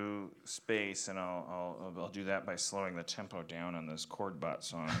through space, and I'll do that by slowing the tempo down on this chord bot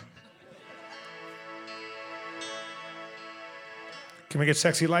song. Can we get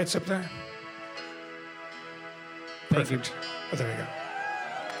sexy lights up there? Thank you. Perfect. Oh, there we go.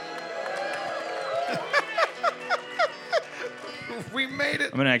 We made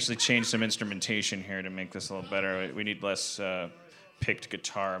it. I'm gonna actually change some instrumentation here to make this a little better. We need less picked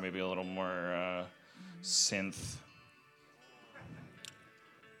guitar, maybe a little more synth.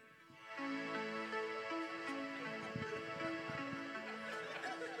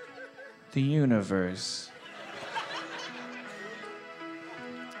 The universe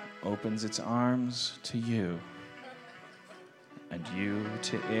opens its arms to you, and you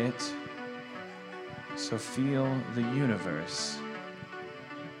to it. So feel the universe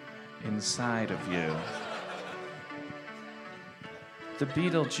inside of you. The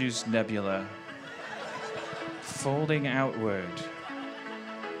Betelgeuse Nebula folding outward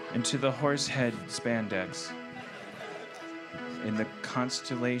into the Horsehead spandex in the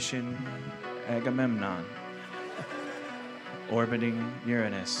constellation Agamemnon, orbiting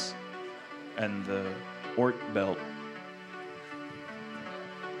Uranus and the Oort belt,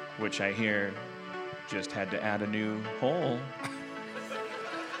 which I hear just had to add a new hole.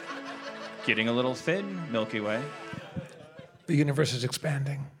 Getting a little thin, Milky Way. The universe is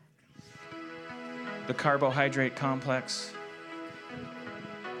expanding. The carbohydrate complex.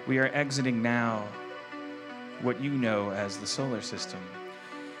 We are exiting now what you know as the solar system.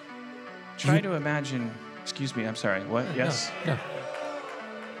 Try to imagine. Excuse me, I'm sorry. What? Yes? No.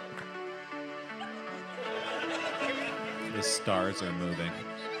 The stars are moving.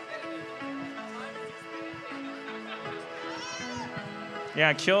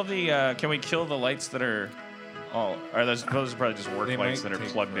 Yeah, kill the. Can we kill the lights that are? Oh, are those are probably just work They lights might that are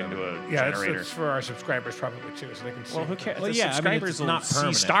take plugged forever. into a Yeah, generator? it's for our subscribers probably too, so they can see. Well, who cares? Well, the yeah, I mean, subscribers it's will not see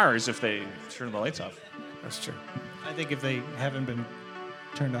permanent. stars if they turn the lights off. That's true. I think if they haven't been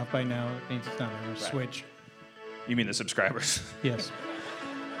turned off by now, it means it's not on a switch. You mean the subscribers? Yes.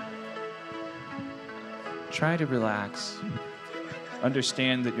 Try to relax.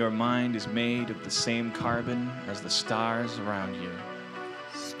 Understand that your mind is made of the same carbon as the stars around you.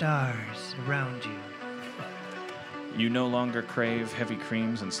 Stars around you. You no longer crave heavy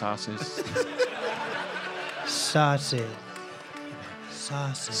creams and sauces. Sausage.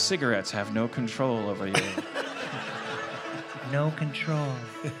 Cigarettes have no control over you. No control.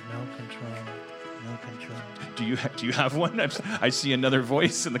 No control. No control. Do you have one? I see another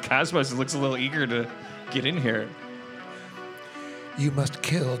voice in the cosmos. It looks a little eager to get in here. You must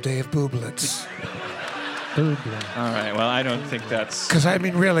kill Dave Booblets. Boobla. All right. Well, I don't think that's Because, I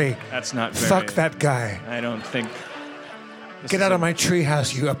mean, really, that's not very. fuck that guy. I don't think. This Get is out a- of my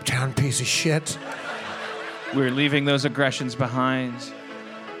treehouse, you uptown piece of shit. We're leaving those aggressions behind.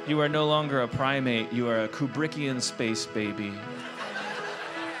 You are no longer a primate. You are a Kubrickian space baby.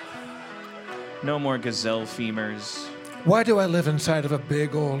 No more gazelle femurs. Why do I live inside of a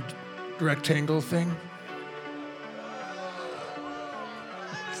big old rectangle thing?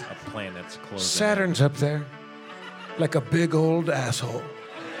 A planet's closing. Saturn's up there, like a big old asshole.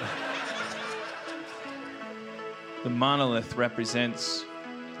 The monolith represents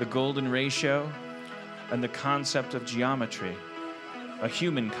the golden ratio and the concept of geometry, a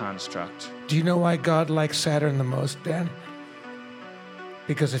human construct. Do you know why God likes Saturn the most, Dan?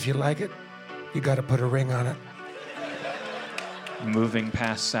 Because if you like it, you gotta put a ring on it. Moving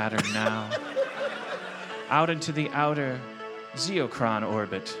past Saturn now, out into the outer Xeocron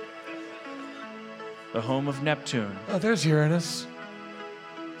orbit, the home of Neptune. Oh, there's Uranus.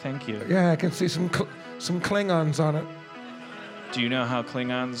 Thank you. Yeah, I can see some Klingons on it. Do you know how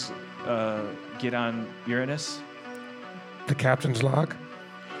Klingons get on Uranus? The captain's log.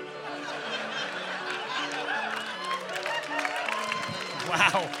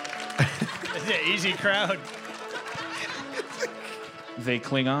 Wow. It's an easy crowd. They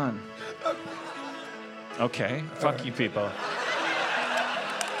cling on. Okay, fuck you people.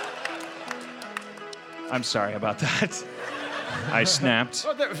 I'm sorry about that. I snapped.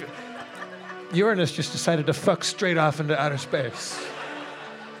 Uranus just decided to fuck straight off into outer space.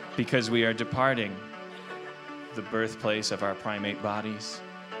 Because we are departing the birthplace of our primate bodies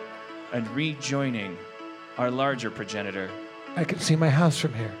and rejoining our larger progenitor. I can see my house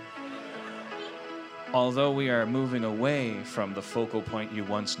from here. Although we are moving away from the focal point you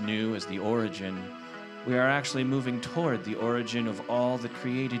once knew as the origin, we are actually moving toward the origin of all that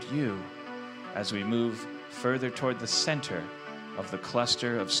created you as we move further toward the center of the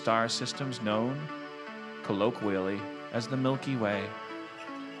cluster of star systems known colloquially as the Milky Way.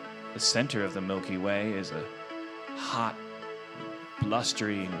 The center of the Milky Way is a hot,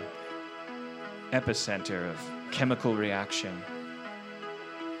 blustering epicenter of chemical reaction.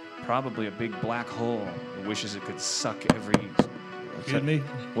 Probably a big black hole that wishes it could suck every... Excuse me?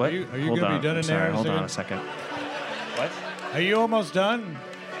 What? Are you Hold gonna on. be done I'm in sorry. there? Hold on a second. What? Are you almost done?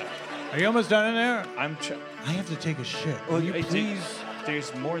 Are you almost done in there? I'm... I have to take a shit. Well, Will you please?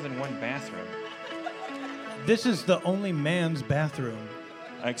 There's more than one bathroom. This is the only man's bathroom.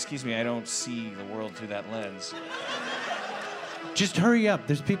 Excuse me, I don't see the world through that lens. Just hurry up.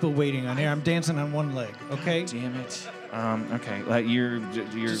 There's people waiting on here. I'm dancing on one leg, okay? Damn it. Okay, like you're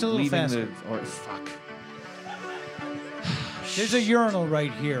Just a little leaving faster. the... Or, fuck. There's a urinal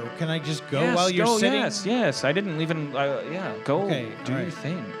right here. Can I just go Yes, while you're go, sitting? Yes. I didn't even... yeah, go. Okay, do all your right.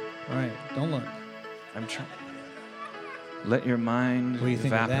 thing. All right, don't look. I'm trying... Let your mind What do you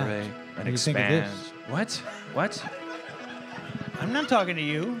think of that? evaporate What and do you think of expand. this? What? What? I'm not talking to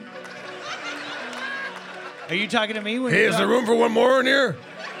you. Are you talking to me? When Hey, you're is there talking- room for one more in here?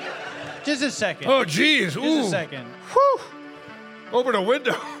 Just a second. Oh, geez. Just Ooh. a second. Open a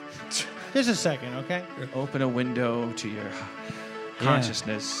window. Just a second, okay? Open a window to your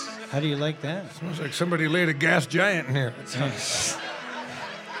consciousness. How do you like that? Smells like somebody laid a gas giant in here.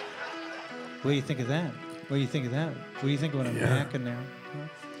 What do you think of that? What do you think of that? What do you think when I'm back in there? Huh?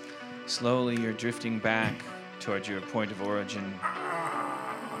 Slowly, you're drifting back towards your point of origin.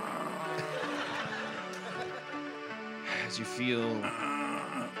 As you feel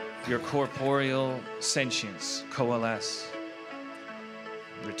your corporeal sentience coalesce,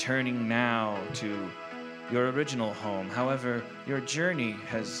 returning now to your original home. However, your journey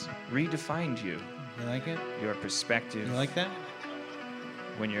has redefined you. You like it? Your perspective. You like that?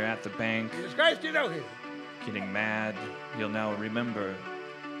 When you're at the bank, Jesus Christ, get out here. getting mad, you'll now remember,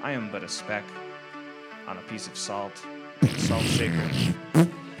 I am but a speck on a piece of salt, salt shaker.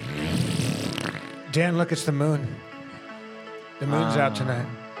 Dan, look, it's the moon. The moon's out tonight.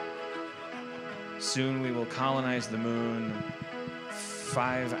 Soon we will colonize the moon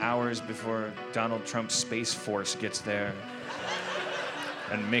 5 hours before Donald Trump's Space Force gets there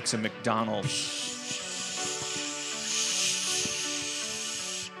and makes a McDonald's.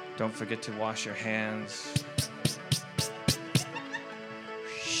 Don't forget to wash your hands.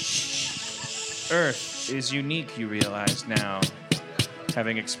 Earth is unique, you realize now.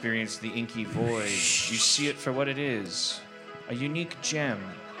 Having experienced the inky void, you see it for what it is. A unique gem.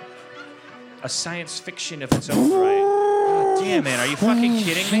 A science fiction of its own right. God damn it, are you fucking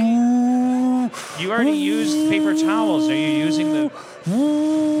kidding me? You already used paper towels. Are you using the...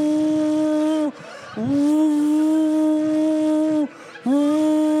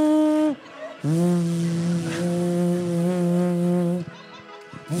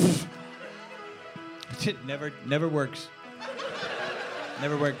 It never works.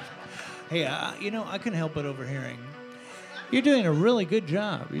 Never worked. Hey, I couldn't help but overhearing. You're doing a really good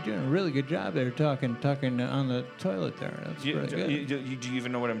job. You're doing a really good job there talking on the toilet there. That's pretty good. Do you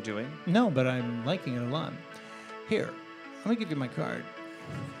even know what I'm doing? No, but I'm liking it a lot. Here, let me give you my card.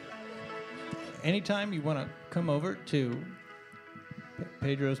 Anytime you want to come over to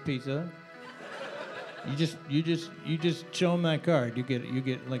Pedro's Pizza, you just show them that card. You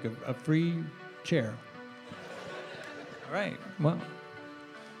get like a free chair. All right. Well,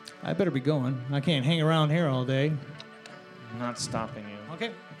 I better be going. I can't hang around here all day. I'm not stopping you.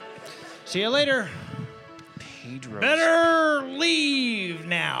 Okay. See you later. Pedro. Better leave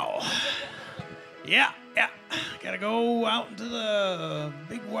now. Yeah. Gotta go out into the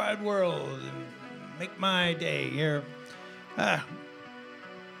big wide world and make my day here.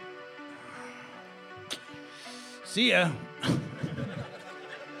 See ya.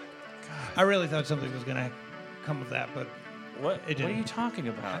 I really thought something was gonna come of that, but What it didn't. are you talking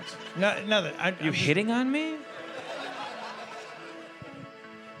about? Nothing. You hitting on me?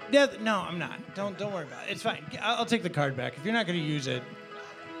 No, I'm not. Don't worry about it. It's fine. I'll take the card back. If you're not going to use it,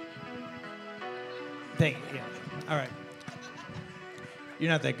 thank you. Yeah. All right. You're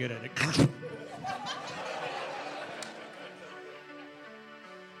not that good at it.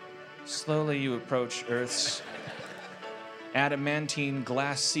 Slowly you approach Earth's adamantine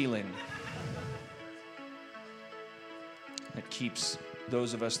glass ceiling that keeps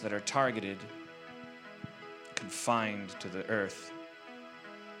those of us that are targeted confined to the Earth,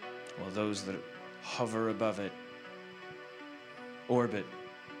 while those that hover above it orbit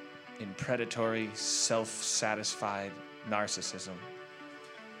in predatory, self-satisfied narcissism,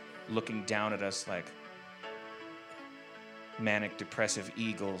 looking down at us like manic depressive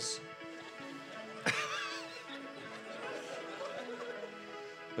eagles.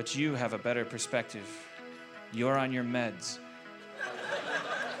 But you have a better perspective. You're on your meds.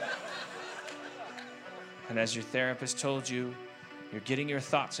 And as your therapist told you, you're getting your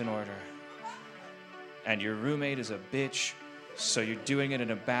thoughts in order. And your roommate is a bitch, so you're doing it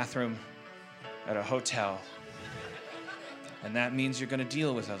in a bathroom at a hotel. And that means you're gonna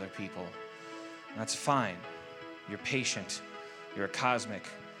deal with other people. That's fine. You're patient. You're a cosmic.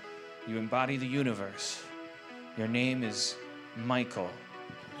 You embody the universe. Your name is Michael,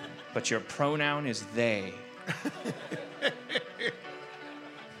 but your pronoun is they.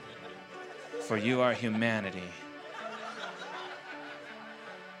 For you are humanity.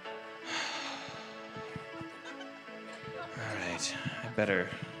 All right, I better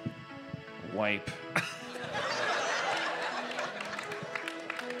wipe.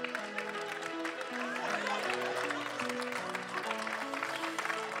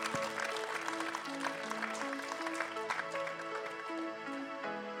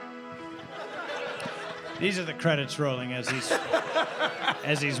 These are the credits rolling as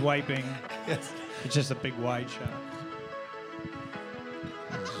he's wiping. Yes. It's just a big wide shot.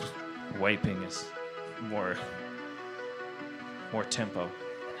 Wiping is more tempo.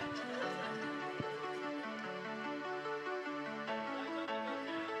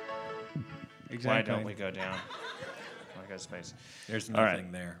 Exactly. Why don't we go down? I got space. There's All right.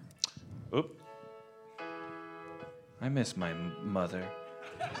 nothing there. Oop. I miss my mother.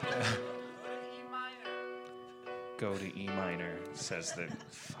 Go to E minor, says the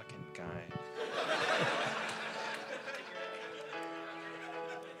fucking guy.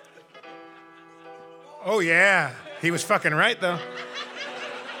 Oh, yeah. He was fucking right, though.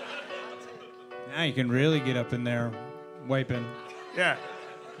 Now you can really get up in there wiping. Yeah.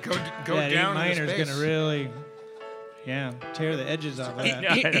 go that down E minor into is space. gonna really, tear the edges off of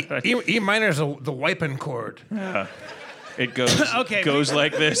that. E minor is the wiping chord. It goes Okay, goes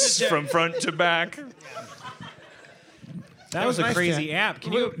like this from front to back. That was a nice, crazy Dan. app.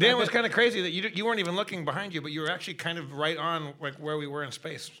 Can you? Dan was kind of crazy that you weren't even looking behind you, but you were actually kind of right on like where we were in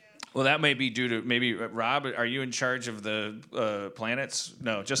space. Well, that may be due to maybe Rob. Are you in charge of the planets?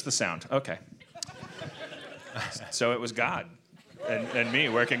 No, just the sound. Okay. So it was God and me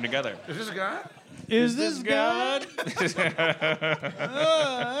working together. Is this God? Is this God? Is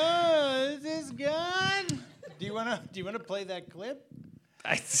this God? Do you wanna play that clip?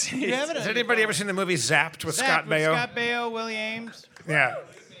 I see. You have it Has on anybody your ever seen the movie Zapped with phone. Scott With Baio? Scott Baio, Willie Ames. Yeah.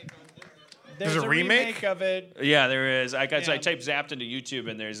 There's a remake? of it. Yeah, there is. I Yeah. typed Zapped into YouTube,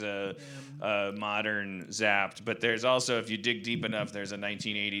 and there's a modern Zapped. But there's also, if you dig deep enough, there's a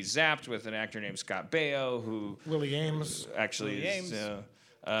 1980s Zapped with an actor named Scott Baio, who Willie Ames. actually Willie is. Ames.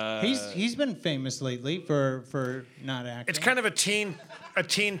 He's been famous lately for not acting. It's kind of a teen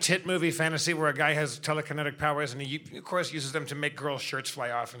tit movie fantasy where a guy has telekinetic powers and he of course uses them to make girls' shirts fly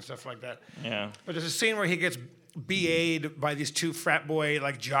off and stuff like that. Yeah. But there's a scene where he gets BA'd by these two frat boy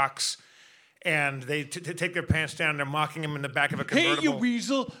like jocks, and they take their pants down. And they're mocking him in the back of a Hey, convertible. you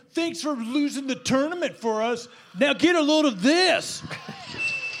weasel! Thanks for losing the tournament for us. Now get a load of this.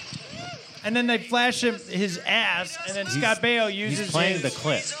 And then they flash him his ass, and then Scott Baio uses He's playing his the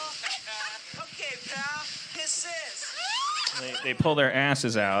clip. Okay, pal. Kiss this. They pull their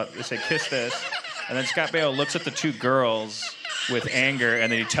asses out. They say, "Kiss this," and then Scott Baio looks at the two girls with anger,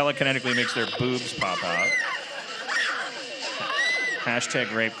 and then he telekinetically makes their boobs pop out.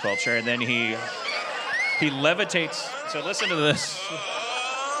 Hashtag rape culture, and then he levitates. So listen to this.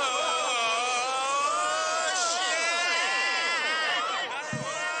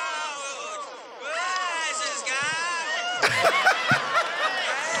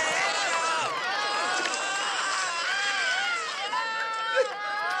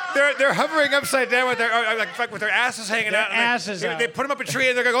 They're hovering upside down with their asses hanging out. and asses out. They put them up a tree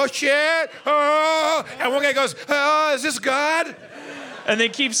and they're going, oh shit, oh, and one guy goes, oh, is this God? And they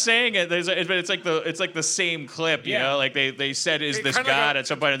keep saying it. But it's like the same clip, you Yeah. know. Like they said, "Is They this kinda God?" go- at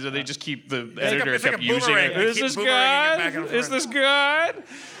some point, and so they just keep the editor it's like kept a using boomerang. it. They Is keep this boomeranging it God? back and Is forth. this God?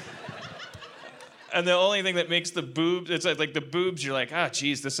 And the only thing that makes the boobs, it's like the boobs. You're like,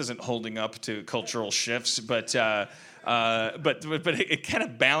 geez, this isn't holding up to cultural shifts, but it kind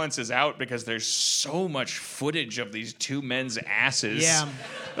of balances out because there's so much footage of these two men's asses. Yeah.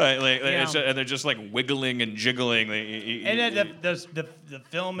 And they're just like wiggling and jiggling. And then the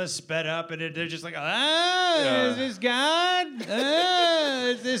film is sped up, and they're just like, is this God?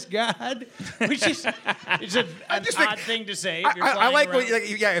 Is this God? Which is it's an odd thing to say. If you're I flying like around. what,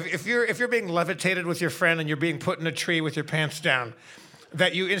 if you're being levitated with your friend and you're being put in a tree with your pants down,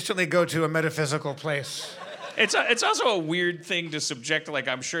 that you instantly go to a metaphysical place. It's also a weird thing to subject. Like,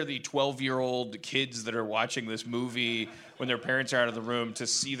 I'm sure the 12-year-old kids that are watching this movie when their parents are out of the room to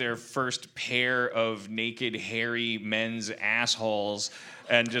see their first pair of naked, hairy men's assholes,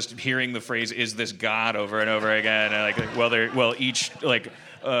 and just hearing the phrase "Is this God?" over and over again. And each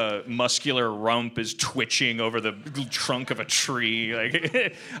muscular rump is twitching over the trunk of a tree.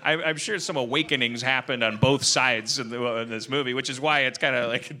 Like, I'm sure some awakenings happened on both sides in this movie, which is why it's kind of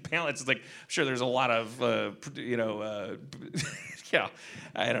like balanced. Like, I'm sure there's a lot of, yeah,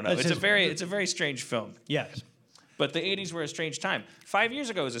 I don't know. It's a very strange film. Yes. But the 80s were a strange time. 5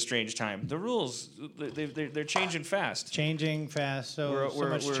 years ago was a strange time. The rules, they're changing fast. Changing fast, so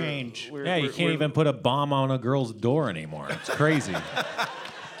much change. Yeah, you can't even put a bomb on a girl's door anymore. It's crazy.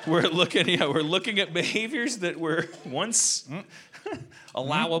 We're looking at behaviors that were once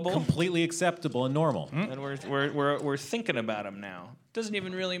allowable, Completely acceptable and normal. and we're thinking about them now. Doesn't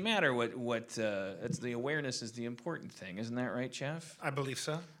even really matter what it's the awareness is the important thing, isn't that right, Jeff? I believe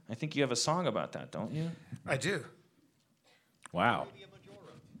so. I think you have a song about that, don't you? I do. Wow.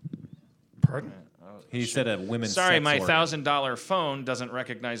 Pardon? He said a women's Sorry, sex my organ. $1,000 phone doesn't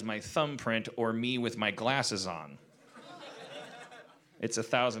recognize my thumbprint or me with my glasses on. It's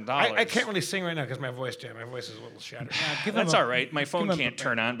 $1,000. I can't really sing right now because my voice is a little shattered. That's all right. My phone him a can't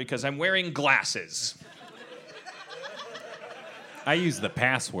turn on because I'm wearing glasses. I use the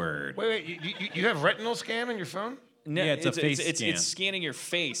password. Wait, you have retinal scan on your phone? No, Yeah, it's a face scan. It's scanning your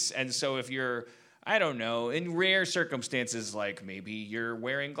face, and so if you're, I don't know, in rare circumstances like maybe you're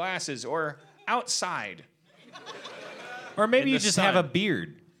wearing glasses or outside, Or maybe in you the just sun. have a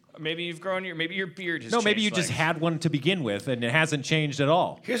beard. maybe you've grown maybe your beard has No, maybe changed you just length. had one to begin with and it hasn't changed at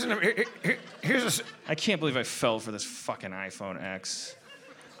all. Here's a I can't believe I fell for this fucking iPhone X.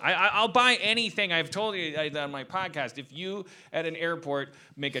 I'll buy anything. I've told you on my podcast. If you at an airport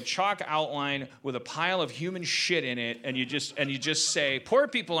make a chalk outline with a pile of human shit in it, and you just say poor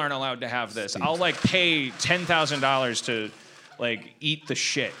people aren't allowed to have this, I'll like pay $10,000 to like eat the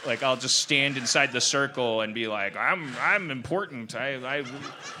shit. Like I'll just stand inside the circle and be like, I'm important. I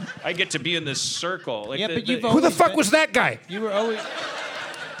get to be in this circle. Like Yeah, but you've Who the always fuck been- was that guy? You were always.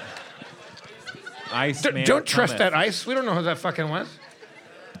 Iceman Don't trust cometh. that ice. We don't know who that fucking was.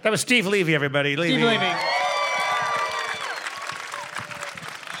 That was Steve Levy, everybody. Levy. Steve Levy.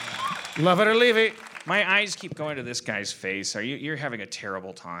 Love it or leave it. My eyes keep going to this guy's face. You're having a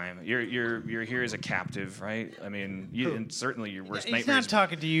terrible time. You're here as a captive, right? I mean, and certainly your worst He's nightmare not is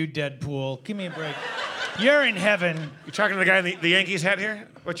talking to you, Deadpool. Give me a break. You're in heaven. You talking to the guy in the Yankees hat here?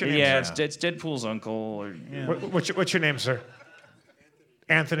 What's your name, yeah, sir? it's Deadpool's uncle. Or, What's your name, sir?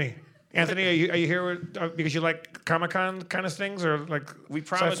 Anthony. Anthony, are you here because you like Comic-Con kind of things, or like? We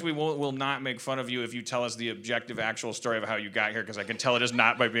promise we will not make fun of you if you tell us the objective, actual story of how you got here, because I can tell it is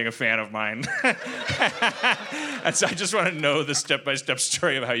not by being a fan of mine. And so I just want to know the step-by-step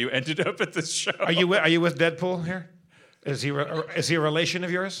story of how you ended up at this show. Are you with Deadpool here? Is he a relation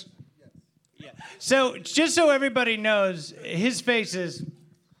of yours? So, just so everybody knows, his face is.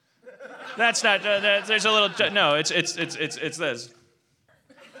 That's not. There's a little. No, it's this.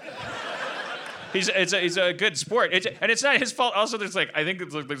 He's a good sport, and it's not his fault. Also, there's I think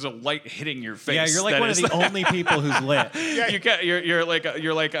there's a light hitting your face. Yeah, you're like that one of is the only people who's lit.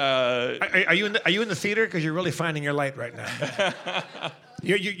 You're like. Are you in the theater? Because you're really finding your light right now.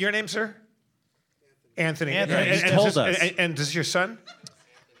 Your name, sir? Anthony. Anthony, And- he and told is this- us. And this is your son?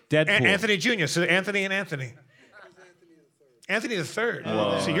 Deadpool. Anthony Jr. So Anthony and Anthony. Anthony the third.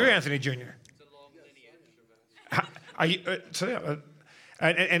 So you're Anthony Jr. Are you?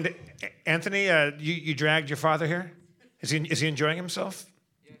 And Anthony, you dragged your father here. Is he enjoying himself?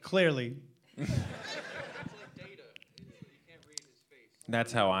 Clearly.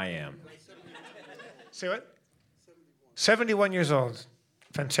 That's how I am. Say what? 71 years old.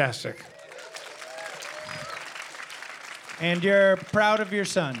 Fantastic. And you're proud of your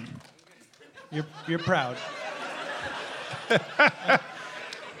son. You're proud.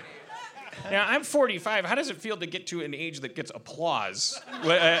 Now, I'm 45. How does it feel to get to an age that gets applause?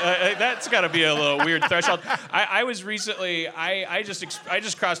 That's got to be a little weird threshold. I was recently, I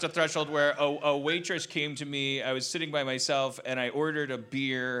just crossed a threshold where a waitress came to me. I was sitting by myself, and I ordered a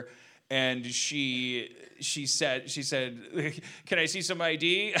beer, and she said, "Can I see some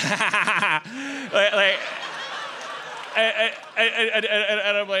ID?" And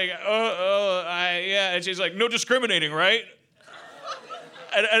I'm like, yeah. And she's like, "No discriminating, right?"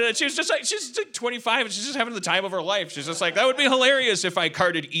 And she was just like, she's like 25 and she's just having the time of her life. She's just like, that would be hilarious if I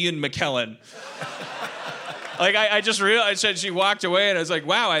carded Ian McKellen. Like I just realized, she walked away and I was like,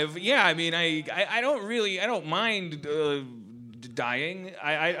 wow, I don't mind dying.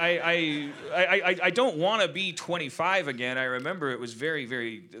 I don't want to be 25 again. I remember it was very,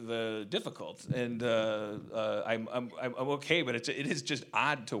 very difficult, and I'm okay. But it is just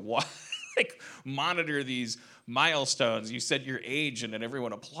odd to like monitor these milestones. You said your age, and then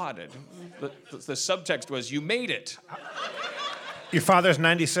everyone applauded. The subtext was, you made it. Your father's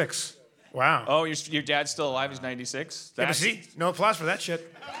 96. Wow. Oh, your dad's still alive? He's 96? Yeah, but see, no applause for that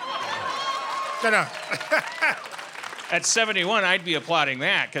shit. No. At 71, I'd be applauding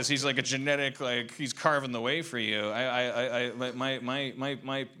that because he's like a genetic, like he's carving the way for you. My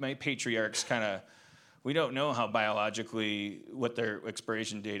patriarchs kind of, we don't know how biologically what their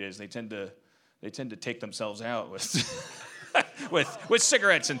expiration date is. They tend to take themselves out with with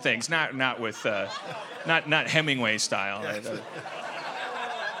cigarettes and things, not with not Hemingway style.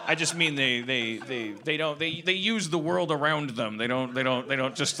 I just mean they use the world around them. They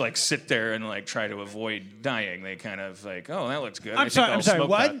don't just like sit there and like try to avoid dying. They kind of like, oh, that looks good. I'm sorry. smoke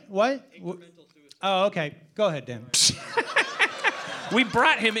that. What? Oh, okay. Go ahead, Dan. We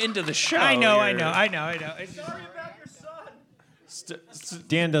brought him into the show. I know. It's just-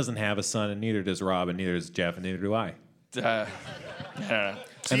 Dan doesn't have a son, and neither does Rob, and neither does Jeff, and neither do I. I don't know.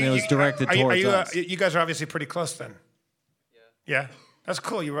 And it was directed towards us. You guys are obviously pretty close then. Yeah. That's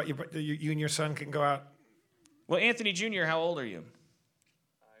cool. You and your son can go out. Well, Anthony Jr., how old are you?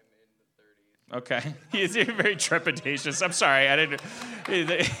 I'm in the 30s. Okay. He's very trepidatious. I'm sorry. I didn't.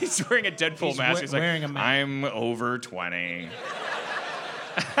 He's wearing a Deadpool mask. He's like, wearing a mask. I'm over 20.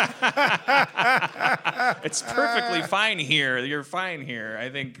 It's perfectly fine here. You're fine here. I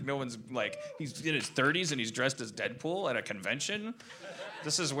think no one's like, he's in his 30s and he's dressed as Deadpool at a convention.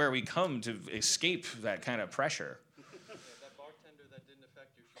 This is where we come to escape that kind of pressure. That bartender that didn't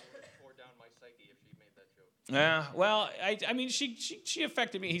affect you, she would pour down my psyche if she made that joke. Yeah, well, I mean, she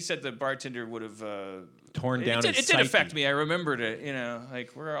affected me. He said the bartender would have Torn down his It did affect psyche. me. I remembered it. You know,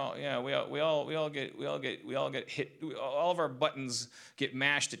 like we all get hit. All of our buttons get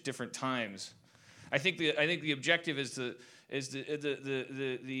mashed at different times. I think the objective is you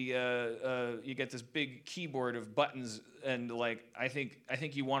get this big keyboard of buttons, and like I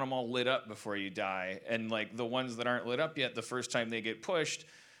think you want them all lit up before you die, and like the ones that aren't lit up yet, the first time they get pushed,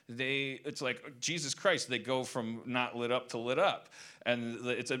 it's like Jesus Christ, they go from not lit up to lit up, and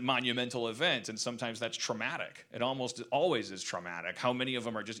it's a monumental event, and sometimes that's traumatic. It almost always is traumatic. How many of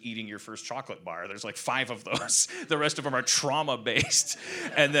them are just eating your first chocolate bar? There's like 5 of those. The rest of them are trauma based,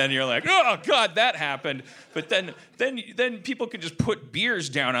 and then you're like, oh God, that happened. But then people can just put beers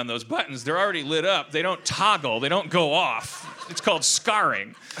down on those buttons. They're already lit up. They don't toggle. They don't go off. It's called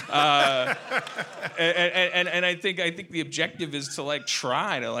scarring. And I think the objective is to like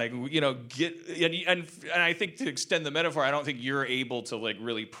try to like get and I think to extend the metaphor, I don't think you're able to like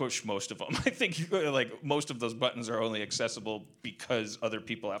really push most of them. I think like most of those buttons are only accessible because other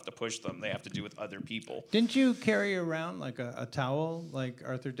people have to push them. They have to do with other people. Didn't you carry around like a towel like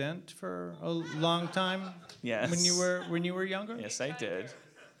Arthur Dent for a long time? Yes. When you were younger? Yes, I did.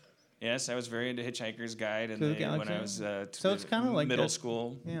 Yes, I was very into Hitchhiker's Guide, and when I was so it's kind of like middle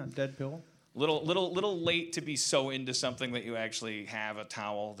school. Yeah, Dead Pill. Little late to be so into something that you actually have a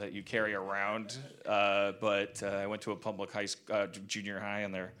towel that you carry around. But I went to a public junior high,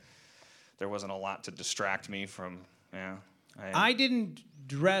 and there wasn't a lot to distract me from. Yeah. I didn't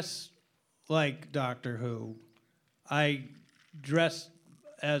dress like Doctor Who. I dressed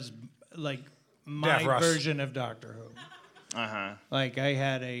as like my version of Doctor Who. Uh-huh. Like I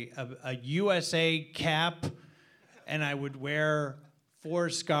had a USA cap, and I would wear 4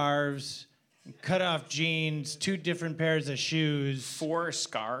 scarves, cut off jeans, 2 different pairs of shoes. 4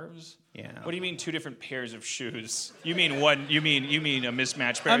 scarves? Yeah. What do you mean 2 different pairs of shoes? You mean one? You mean a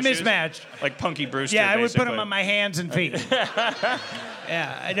mismatched pair of shoes? A mismatched. Like Punky Brewster. Yeah, I would basically. put them on my hands and feet.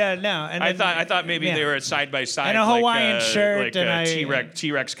 Yeah, I don't know. And I thought maybe they were side by side. And a Hawaiian shirt, like and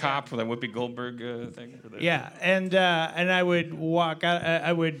T-Rex cop with a Whoopi Goldberg thing. Yeah, and I would walk out.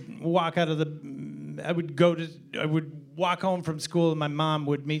 I would walk home from school, and my mom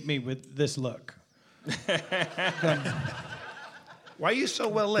would meet me with this look. Why are you so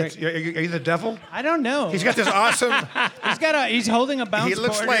well lit? Are you the devil? I don't know. He's got this awesome. He's holding a bounce He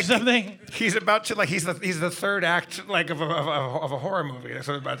looks board like or something. He's about to he's the third act like of a horror movie. That's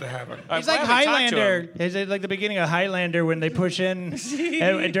what's about to happen. He's like Highlander. He's like the beginning of Highlander when they push in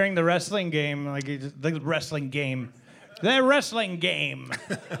during the wrestling game, like the wrestling game. The wrestling game.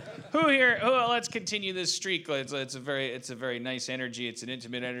 Who here? Let's continue this streak. It's a very nice energy. It's an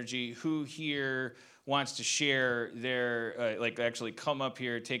intimate energy. Who here wants to share their actually come up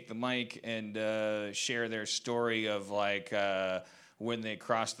here, take the mic, and share their story of when they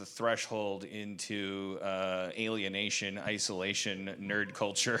crossed the threshold into alienation, isolation, nerd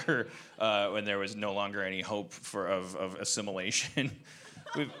culture, when there was no longer any hope of assimilation.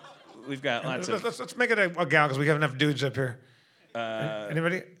 We've got lots of. Let's make it a gal because we have enough dudes up here.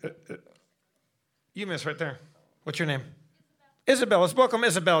 Anybody? You miss right there. What's your name? Isabel. Let's welcome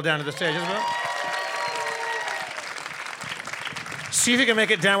Isabel down to the stage. Isabel. See if you can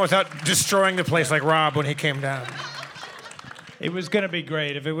make it down without destroying the place like Rob when he came down. It was gonna be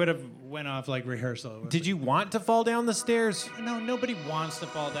great if it would have went off like rehearsal. Did you want to fall down the stairs? No, nobody wants to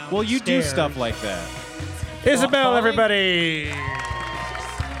fall down. Well, the you do stairs. stuff like that. Isabel, Falling? everybody.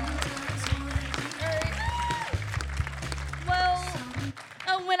 Well,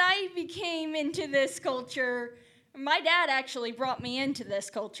 when I became into this culture, my dad actually brought me into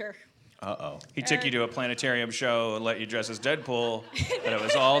this culture. Uh-oh. He took you to a planetarium show and let you dress as Deadpool, and it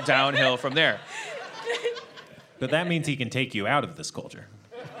was all downhill from there. But that means he can take you out of this culture.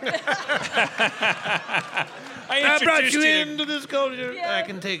 I brought you into this culture. Yeah, I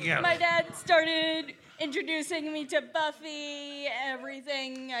can take you out. My dad started introducing me to Buffy,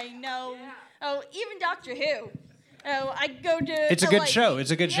 everything I know. Oh, even Doctor Who. Oh, I go to. It's a good show. It's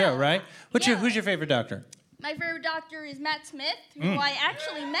a good show, right? Who's your favorite doctor? My favorite doctor is Matt Smith, who I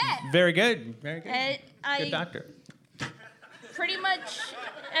actually met. Very good. Very good. Good doctor. Pretty much,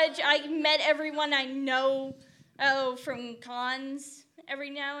 I met everyone I know from cons every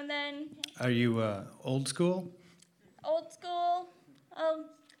now and then. Are you old school? Old school?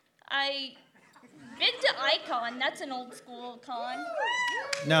 I been to Icon. That's an old school con.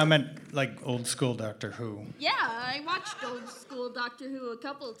 No, I meant like old school Doctor Who. Yeah, I watched old school Doctor Who a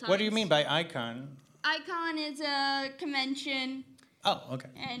couple of times. What do you mean by Icon? Icon is a convention, Oh, okay.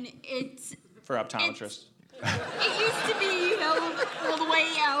 and it's For optometrists. it used to be held all the way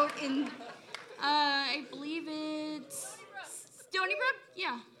out in I believe it's Stony Brook.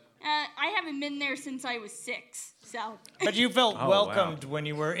 Yeah. I haven't been there since I was 6. So. But you felt Oh, welcomed when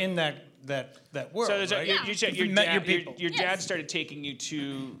you were in that world, So there's right? you said You met your people. your Yes. dad started taking you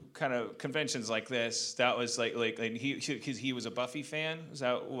to kind of conventions like this. That was like he was a Buffy fan. Is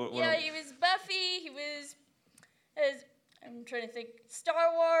that what? Yeah, he was Buffy. He was I'm trying to think.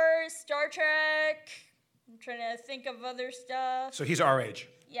 Star Wars, Star Trek. I'm trying to think of other stuff. So he's our age.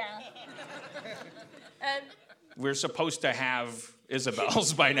 Yeah. We're supposed to have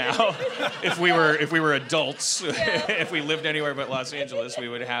Isabels by now. if we were adults, if we lived anywhere but Los Angeles, we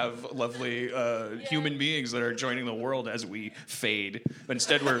would have lovely human beings that are joining the world as we fade. But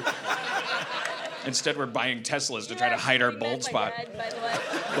instead we're buying Teslas to try to hide our bald spot. Dad, by the way.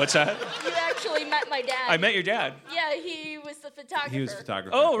 What's that? You actually met my dad. I met your dad. Yeah, he was the photographer. He was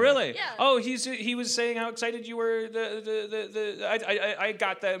photographer. Oh, really? Yeah. Oh, he was saying how excited you were. I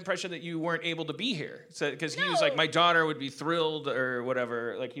got the impression that you weren't able to be here. So because he was like, No. my daughter would be thrilled or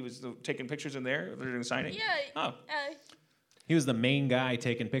whatever. Like he was taking pictures in there. They're doing signing. Yeah. Oh. He was the main guy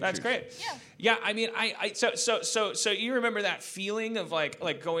taking pictures. That's great. Yeah. Yeah, I mean, so you remember that feeling of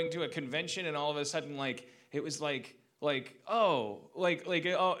like going to a convention and all of a sudden like it was like is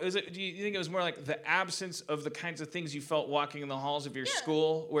it? Do you think it was more like the absence of the kinds of things you felt walking in the halls of your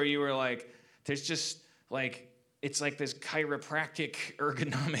school, where you were like, there's just like. It's like this chiropractic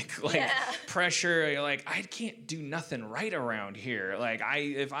ergonomic pressure. You're like, I can't do nothing right around here. Like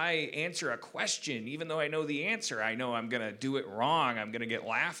if I answer a question, even though I know the answer, I know I'm gonna do it wrong. I'm gonna get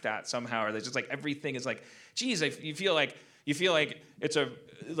laughed at somehow. Or there's just like everything is like, geez, you feel like it's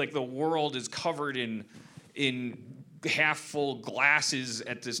like the world is covered in half full glasses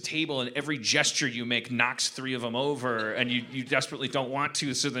at this table, and every gesture you make knocks 3 of them over, and you desperately don't want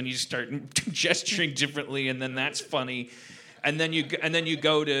to, so then you start gesturing differently, and then that's funny. And then you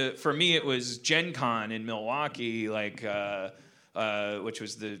go to, for me it was Gen Con in Milwaukee, like which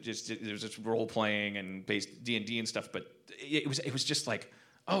was there was just role playing and based D&D and stuff, but it was just like,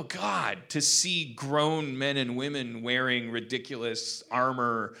 oh God, to see grown men and women wearing ridiculous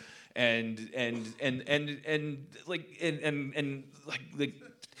armor and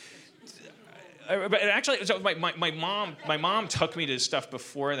actually, so my mom took me to stuff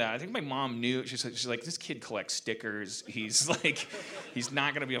before that. I think my mom knew. She's like, this kid collects stickers. He's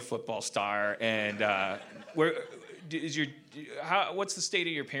not gonna be a football star. And what's the state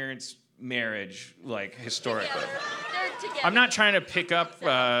of your parents' marriage like historically? They're together. I'm not trying to pick up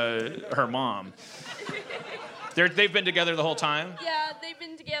her mom. They've been together the whole time? Yeah, they've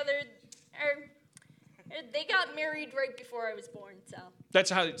been together. They got married right before I was born, so. That's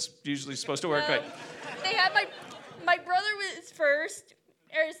how it's usually supposed to work. Right? They had my brother was first,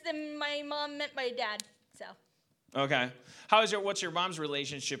 then my mom met my dad, so. Okay. What's your mom's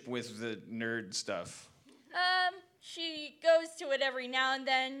relationship with the nerd stuff? She goes to it every now and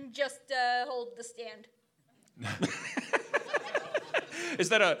then just to hold the stand. Is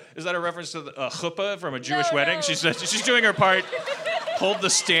that a reference to a chuppah from a Jewish No, wedding? no. She's doing her part. Hold the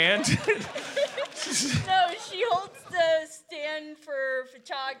stand. No, she holds the stand for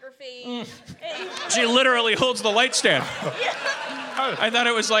photography. She literally holds the light stand. I thought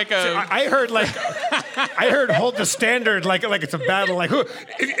it was like a. I heard hold the standard like it's a battle. Like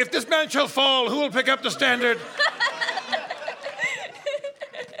if this man shall fall, who will pick up the standard?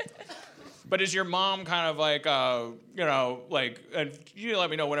 But is your mom kind of like, and you let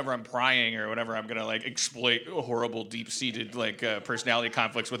me know whenever I'm prying or whenever I'm gonna like exploit horrible, deep-seated personality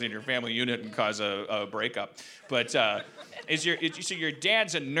conflicts within your family unit and cause a breakup. But so your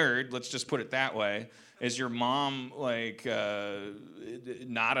dad's a nerd? Let's just put it that way. Is your mom like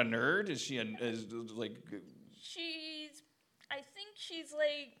not a nerd? Is she like? I think she's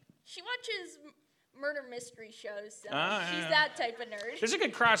like, she watches murder mystery shows, so she's yeah. that type of nerd. There's a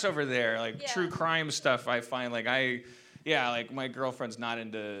good crossover there, like Yeah. true crime stuff. I find like like my girlfriend's not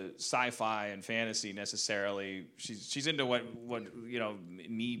into sci-fi and fantasy necessarily. She's into what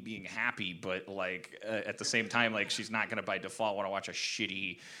me being happy, but like at the same time, like she's not gonna by default want to watch a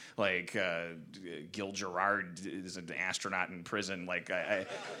shitty like Gil Gerard is an astronaut in prison. Like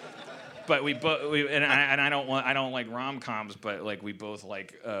but I don't like rom-coms, but like we both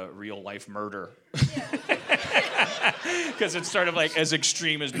like real life murder. Because it's sort of like as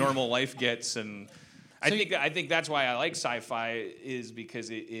extreme as normal life gets, and I think that's why I like sci-fi is because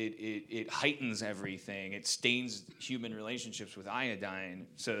it heightens everything. It stains human relationships with iodine.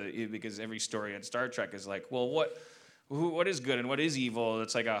 Because every story on Star Trek is like, well, what is good and what is evil?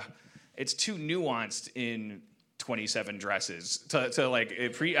 It's too nuanced in 27 dresses to like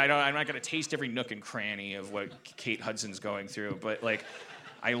I'm not gonna taste every nook and cranny of what Kate Hudson's going through, but like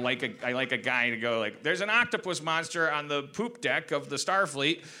I like a guy to go like, there's an octopus monster on the poop deck of the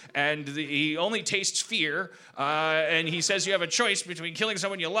Starfleet, and he only tastes fear, and he says you have a choice between killing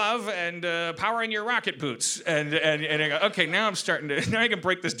someone you love and powering your rocket boots. And I go, okay, now I can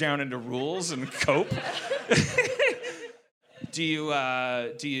break this down into rules and cope.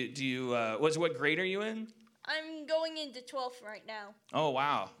 What grade are you in? I'm going into 12th right now. Oh,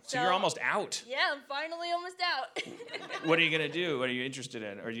 wow. So you're almost out. Yeah, I'm finally almost out. What are you going to do? What are you interested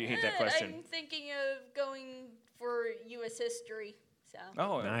in? Or do you hate that question? I'm thinking of going for U.S. history. So.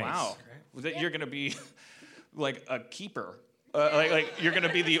 Oh, nice. Wow. You're going to be like a keeper. Like you're going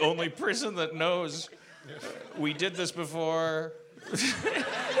to be the only person that knows we did this before.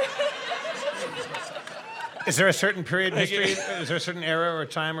 Is there a certain period in history? Is there a certain era or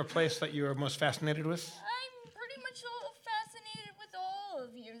time or place that you are most fascinated with? I'm pretty much fascinated with all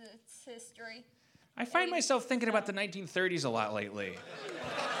of U.S. history. I find myself thinking about the 1930s a lot lately.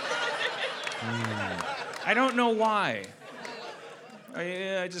 I don't know why.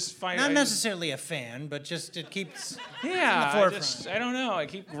 I just find... Not necessarily a fan, but just it keeps yeah, in the forefront. I don't know. I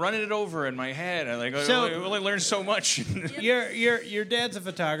keep running it over in my head. I only learn so much. Your dad's a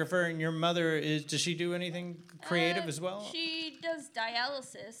photographer, and your mother does she do anything creative as well? She does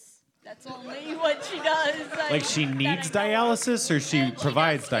dialysis. That's only what she does. Like she needs dialysis, or she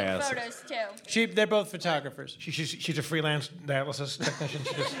provides dialysis? Photos too. They're both photographers. She's a freelance dialysis technician.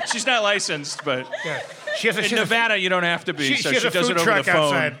 She's not licensed, but Yeah. She has in Nevada you don't have to be. She So has she a does food it over the truck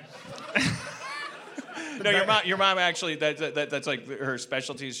phone. outside. No, your mom actually that's like her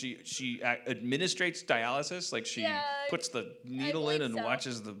specialty. She administrates dialysis. Like she puts the needle in and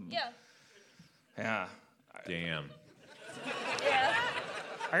watches the. Yeah. Yeah. Damn. Yeah.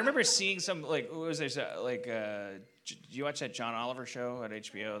 I remember seeing some what was there like you watch that John Oliver show on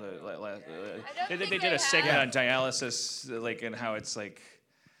HBO? They did a segment on dialysis, like, and how it's like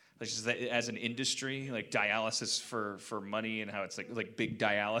just that as an industry, like dialysis for money, and how it's like big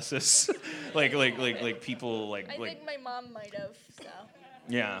dialysis, like people like. I think my mom might have. So.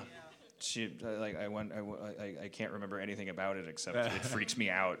 Yeah. She I can't remember anything about it except it freaks me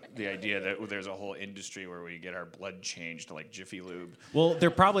out, the idea that there's a whole industry where we get our blood changed to like Jiffy Lube. Well,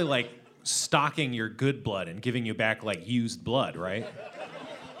 they're probably like stocking your good blood and giving you back like used blood, right?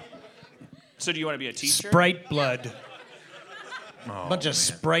 So do you want to be a teacher? Sprite blood. Oh, Bunch of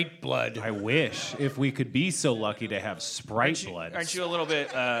Sprite blood. I wish if we could be so lucky to have Sprite blood. Aren't you a little bit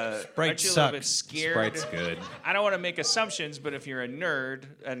Sprite scared? Sprite's good. I don't want to make assumptions, but if you're a nerd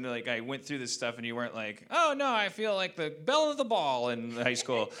and like I went through this stuff and you weren't like, oh no, I feel like the belle of the ball in high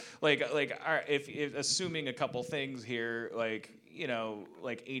school. if assuming a couple things here, like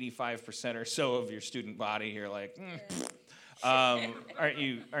 85% or so of your student body, you're like. Aren't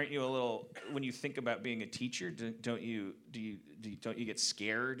you a little, when you think about being a teacher, don't you get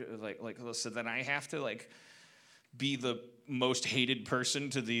scared like so then I have to like be the most hated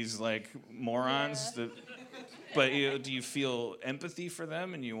person to these like morons but do you feel empathy for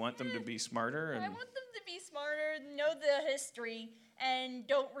them and you want them to be smarter? I want them to be smarter, know the history, and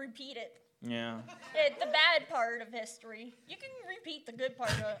don't repeat it. Yeah. The bad part of history. You can repeat the good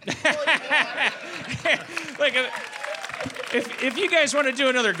part of it. Like, if you guys want to do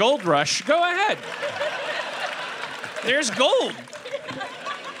another gold rush, go ahead. There's gold.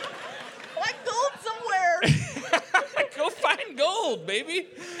 Find gold somewhere. Go find gold, baby.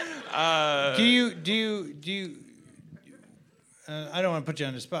 Do you? I don't want to put you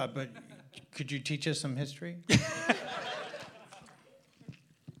on the spot, but could you teach us some history?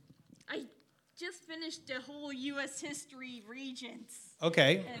 I just finished the whole U.S. history regents.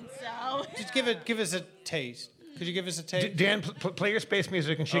 Okay. And so. Just give us a taste. Could you give us a taste? Dan, play your space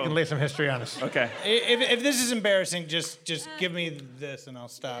music, and she can lay some history on us. Okay. If this is embarrassing, just give me this and I'll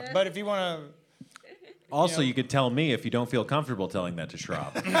stop. But if you want to. Also, you could tell me if you don't feel comfortable telling that to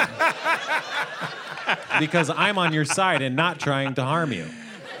Schraub. Because I'm on your side and not trying to harm you.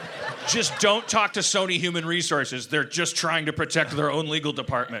 Just don't talk to Sony Human Resources. They're just trying to protect their own legal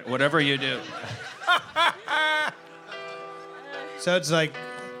department, whatever you do. So it's like.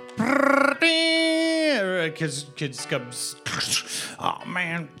 Kids comes. Oh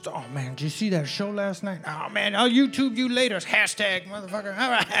man, did you see that show last night? Oh man, I'll YouTube you later. Hashtag motherfucker.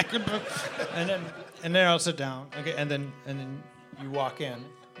 All right. And then I'll sit down. Okay, and then you walk in.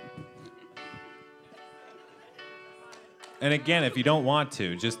 And again, if you don't want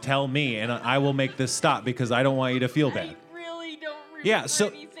to, just tell me and I will make this stop because I don't want you to feel bad. I really don't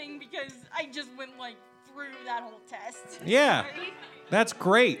remember anything because I just went through that whole test. Yeah. Sorry. That's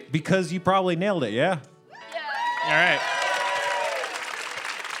great because you probably nailed it, yeah? All right.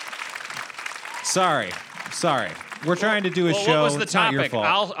 Sorry. We're trying to do a Well, show. what was the It's not your topic?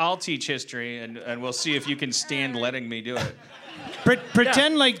 fault. I'll teach history, and we'll see if you can stand letting me do it.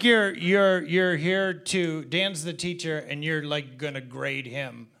 Pretend like you're here to Dan's the teacher and you're like gonna grade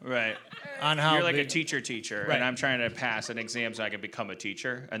him Right. on how You're like a big- teacher, Right. and I'm trying to pass an exam so I can become a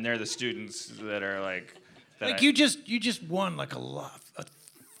teacher, and they're the students that are like. Like you just won like a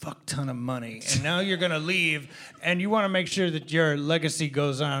fuck ton of money, and now you're gonna leave, and you want to make sure that your legacy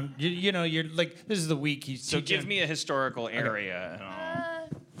goes on. You know, you're like, this is the week he's So teaching. give me a historical area. And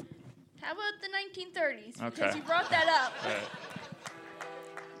How about the 1930s? Okay. Because you brought that up. Right.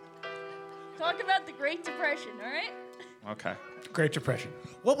 Talk about the Great Depression, all right? Okay. Great Depression.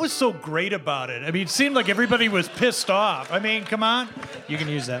 What was so great about it? I mean, it seemed like everybody was pissed off. I mean, come on, you can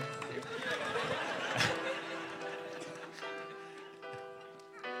use that.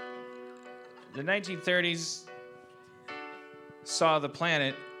 The 1930s saw the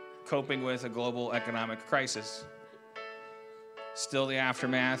planet coping with a global economic crisis. Still the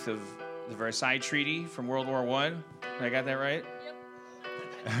aftermath of the Versailles Treaty from World War I. I got that right?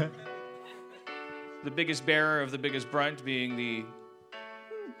 Yep. The biggest bearer of the biggest brunt being the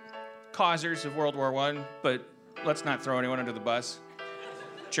causers of World War I, but let's not throw anyone under the bus.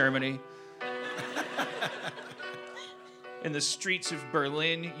 Germany. In the streets of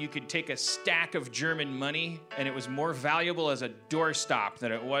Berlin, you could take a stack of German money, and it was more valuable as a doorstop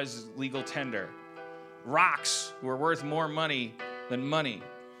than it was legal tender. Rocks were worth more money than money.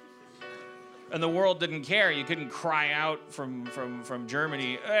 And the world didn't care. You couldn't cry out from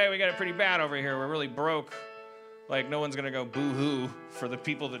Germany, hey, we got it pretty bad over here. We're really broke. Like, no one's going to go boo-hoo for the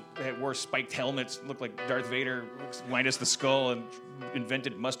people that wore spiked helmets, looked like Darth Vader, minus the skull, and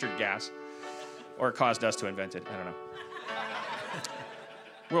invented mustard gas. Or caused us to invent it. I don't know.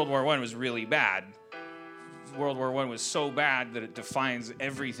 World War I was really bad. World War I was so bad that it defines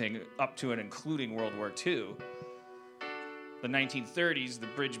everything up to and including World War II. The 1930s, the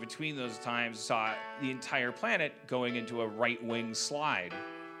bridge between those times, saw the entire planet going into a right-wing slide.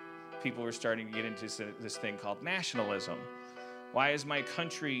 People were starting to get into this thing called nationalism. Why is my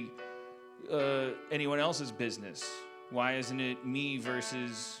country anyone else's business? Why isn't it me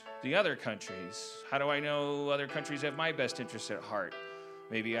versus the other countries? How do I know other countries have my best interests at heart?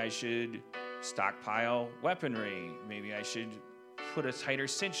 Maybe I should stockpile weaponry. Maybe I should put a tighter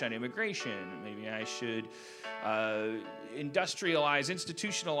cinch on immigration. Maybe I should industrialize,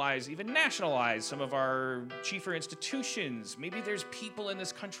 institutionalize, even nationalize some of our chiefer institutions. Maybe there's people in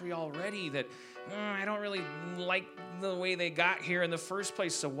this country already that I don't really like the way they got here in the first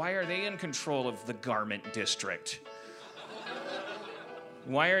place, so why are they in control of the garment district?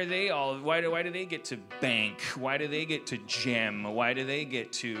 Why are they all? Why do they get to bank? Why do they get to gem? Why do they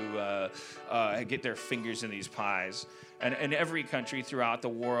get to get their fingers in these pies? And in every country throughout the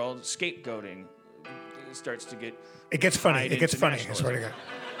world, scapegoating starts to get. It gets funny. tied It gets into funny. I nationalism. swear to God.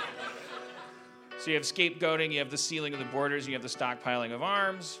 So you have scapegoating, you have the sealing of the borders, you have the stockpiling of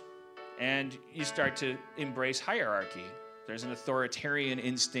arms, and you start to embrace hierarchy. There's an authoritarian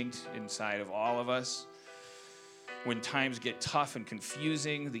instinct inside of all of us. When times get tough and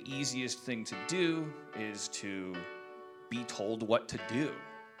confusing, the easiest thing to do is to be told what to do.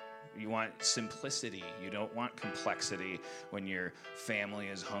 You want simplicity. You don't want complexity when your family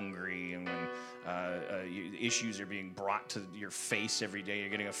is hungry and when issues are being brought to your face every day. You're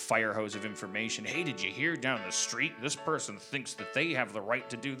getting a fire hose of information. Hey, did you hear down the street? This person thinks that they have the right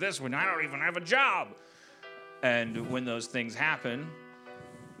to do this when I don't even have a job. And when those things happen,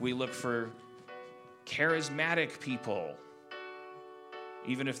 we look for charismatic people,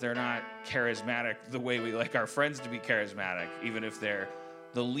 even if they're not charismatic the way we like our friends to be charismatic, even if they're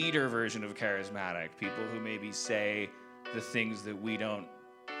the leader version of charismatic, people who maybe say the things that we don't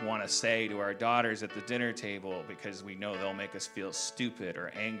want to say to our daughters at the dinner table because we know they'll make us feel stupid or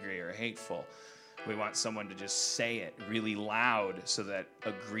angry or hateful. We want someone to just say it really loud so that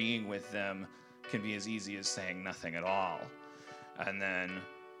agreeing with them can be as easy as saying nothing at all. And then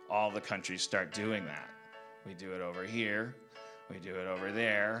all the countries start doing that. We do it over here. We do it over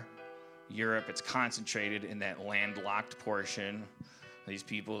there. Europe, it's concentrated in that landlocked portion. These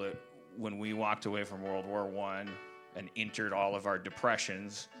people that, when we walked away from World War I and entered all of our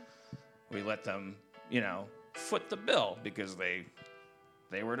depressions, we let them, foot the bill because they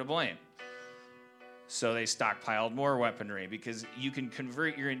were to blame. So they stockpiled more weaponry because you can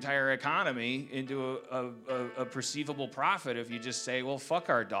convert your entire economy into a perceivable profit if you just say, well, fuck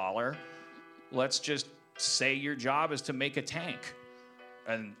our dollar. Let's just say your job is to make a tank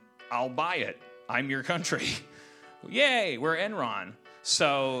and I'll buy it. I'm your country. Yay, we're Enron.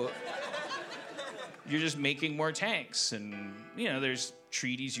 So you're just making more tanks. And, there's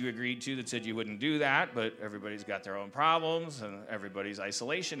treaties you agreed to that said you wouldn't do that, but everybody's got their own problems, and everybody's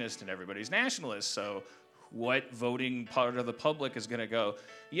isolationist, and everybody's nationalist. So what voting part of the public is going to go,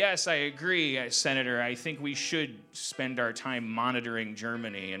 yes, I agree, Senator, I think we should spend our time monitoring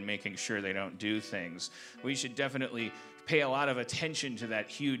Germany and making sure they don't do things. We should definitely pay a lot of attention to that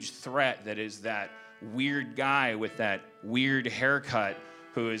huge threat that is that weird guy with that weird haircut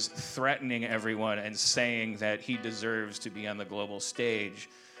who is threatening everyone and saying that he deserves to be on the global stage.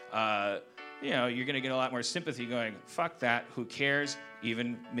 You're going to get a lot more sympathy going, fuck that, who cares?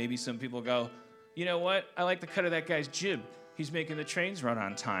 Even maybe some people go, you know what? I like the cut of that guy's jib. He's making the trains run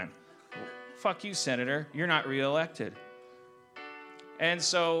on time. Fuck you, Senator. You're not reelected. And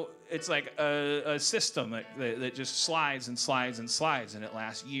so it's like a system that just slides and slides and slides, and it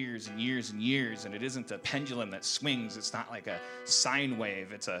lasts years and years and years, and it isn't a pendulum that swings. It's not like a sine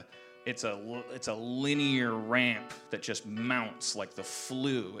wave. It's a linear ramp that just mounts like the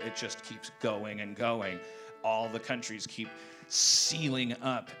flu. It just keeps going and going. All the countries keep sealing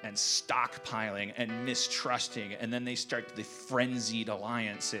up and stockpiling and mistrusting, and then they start the frenzied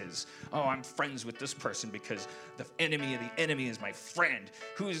alliances. Oh, I'm friends with this person because the enemy of the enemy is my friend.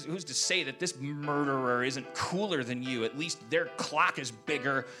 Who's to say that this murderer isn't cooler than you? At least their clock is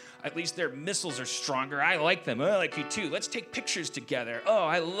bigger. At least their missiles are stronger. I like them. I like you too. Let's take pictures together. Oh,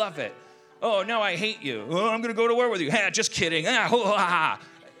 I love it. Oh, no, I hate you. Oh, I'm going to go to war with you. Ha, just kidding.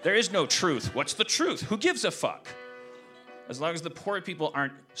 There is no truth. What's the truth? Who gives a fuck? As long as the poor people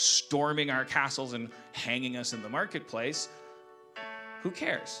aren't storming our castles and hanging us in the marketplace, who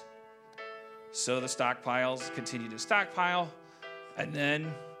cares? So the stockpiles continue to stockpile, and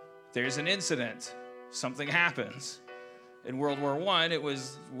then there's an incident. Something happens. In World War I, it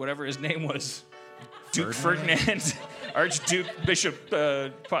was whatever his name was, Duke Ferdinand, Archduke Bishop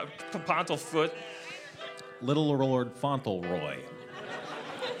Pontlefoot. Little Lord Fauntleroy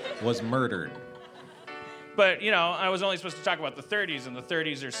was murdered. But, I was only supposed to talk about the 30s, and the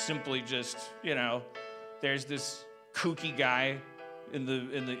 30s are simply just, there's this kooky guy in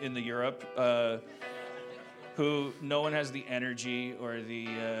the Europe who no one has the energy or the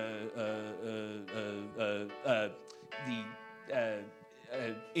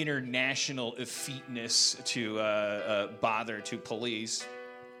international effeteness to bother to police.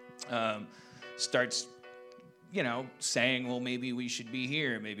 Starts saying, well, maybe we should be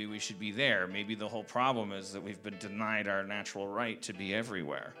here, maybe we should be there. Maybe the whole problem is that we've been denied our natural right to be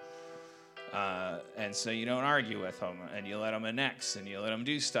everywhere. And so you don't argue with them, and you let them annex, and you let them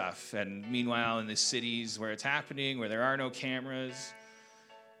do stuff. And meanwhile, in the cities where it's happening, where there are no cameras,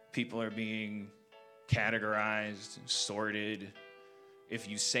 people are being categorized, sorted. If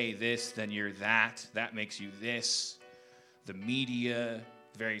you say this, then you're that. That makes you this. The media,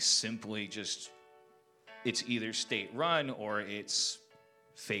 very simply, just... it's either state-run or it's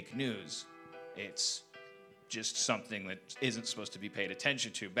fake news. It's just something that isn't supposed to be paid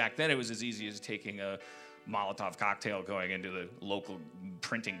attention to. Back then, it was as easy as taking a Molotov cocktail, going into the local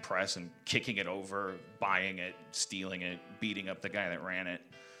printing press and kicking it over, buying it, stealing it, beating up the guy that ran it.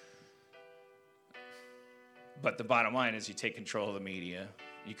 But the bottom line is you take control of the media,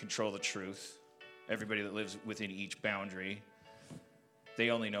 you control the truth. Everybody that lives within each boundary, they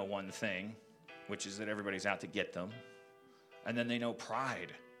only know one thing, which is that everybody's out to get them. And then they know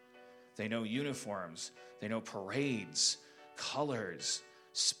pride. They know uniforms. They know parades, colors,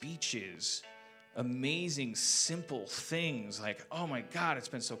 speeches, amazing, simple things like, oh my God, it's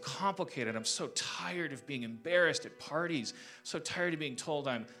been so complicated. I'm so tired of being embarrassed at parties. I'm so tired of being told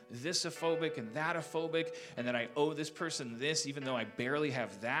I'm thisophobic and thatophobic, and that I owe this person this, even though I barely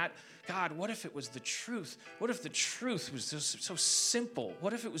have that. God, what if it was the truth? What if the truth was just so simple?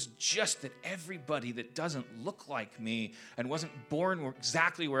 What if it was just that everybody that doesn't look like me and wasn't born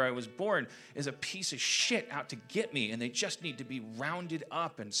exactly where I was born is a piece of shit out to get me, and they just need to be rounded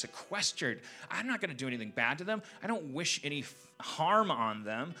up and sequestered? I'm not going to do anything bad to them. I don't wish any harm on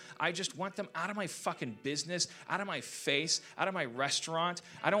them. I just want them out of my fucking business, out of my face, out of my restaurant.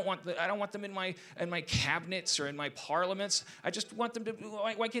 I don't want them in my cabinets or in my parliaments. I just want them to.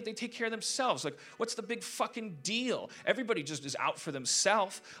 Why can't they take care of themselves? Like, what's the big fucking deal? Everybody just is out for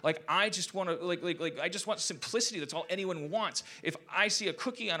themselves. Like, I just want to I just want simplicity. That's all anyone wants. If I see a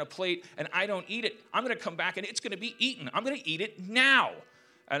cookie on a plate and I don't eat it, I'm going to come back and it's going to be eaten. I'm going to eat it now.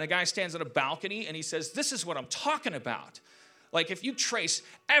 And a guy stands on a balcony and he says, "This is what I'm talking about." Like, if you trace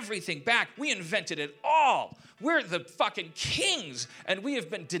everything back, we invented it all. We're the fucking kings, and we have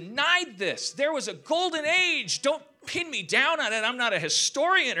been denied this. There was a golden age. Don't pin me down on it. I'm not a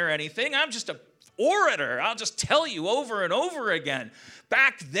historian or anything. I'm just an orator. I'll just tell you over and over again.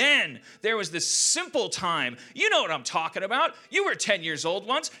 Back then, there was this simple time. You know what I'm talking about. You were 10 years old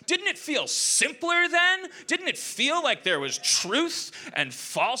once. Didn't it feel simpler then? Didn't it feel like there was truth and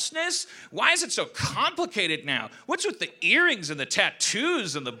falseness? Why is it so complicated now? What's with the earrings and the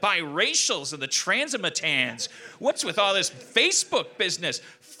tattoos and the biracials and the transimatans? What's with all this Facebook business?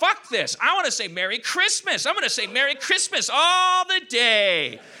 Fuck this. I want to say Merry Christmas. I'm going to say Merry Christmas all the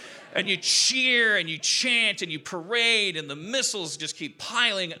day. And you cheer and you chant and you parade and the missiles just keep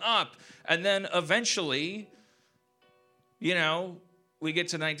piling up. And then eventually, you know, we get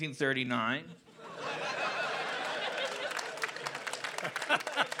to 1939.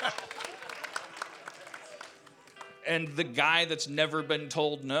 And the guy that's never been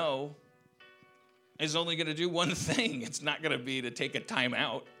told no is only going to do one thing. It's not going to be to take a time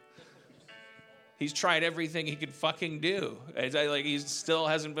out. He's tried everything he could fucking do. Like, he still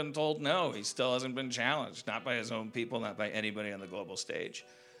hasn't been told no. He still hasn't been challenged, not by his own people, not by anybody on the global stage.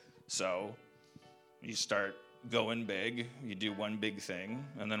 So you start going big, you do one big thing,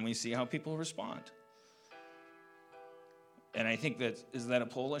 and then we see how people respond. And I think is that a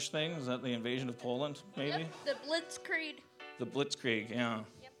Polish thing? Is that the invasion of Poland, maybe? Yep, the Blitzkrieg. The Blitzkrieg, yeah.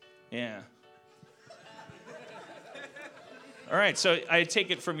 Yep. Yeah. All right, so I take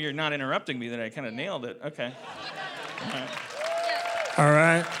it from your not interrupting me that I kind of nailed it. Okay. All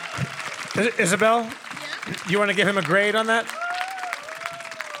right. Isabel, you want to give him a grade on that?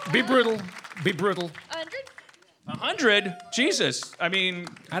 Be brutal. Be brutal. 100? Jesus. I mean,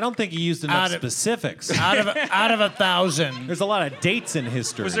 I don't think he used enough specifics. Out of 1,000. There's a lot of dates in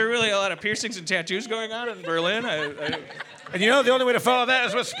history. was there really a lot of piercings and tattoos going on in Berlin? And you know the only way to follow that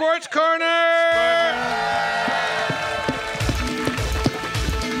is with Sports Corner!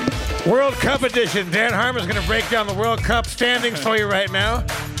 World Cup edition. Dan Harmon's going to break down the World Cup standings for you right now.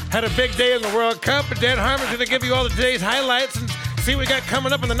 Had a big day in the World Cup, but Dan Harmon's going to give you all the day's highlights and see what we got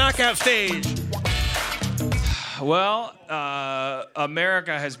coming up on the knockout stage. Well,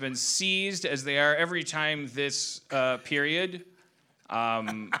 America has been seized, as they are every time this period,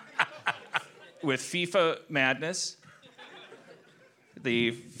 with FIFA madness.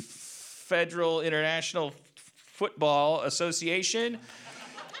 The Federal International Football Association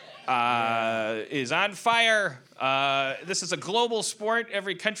is on fire. This is a global sport.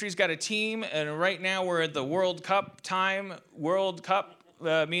 Every country's got a team, and right now we're at the World Cup time. World Cup.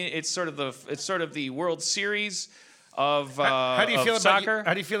 It's sort of the World Series of how do you feel soccer.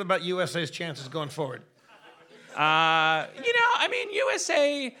 How do you feel about USA's chances going forward?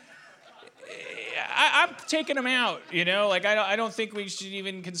 USA. I'm taking them out. I don't think we should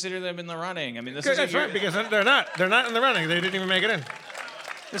even consider them in the running. I mean, this is right, because they're not in the running. They didn't even make it in.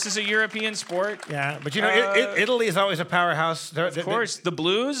 This is a European sport. Yeah, but Italy is always a powerhouse. Of course, the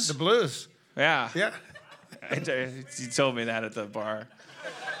Blues. The Blues. Yeah. Yeah. You told me that at the bar.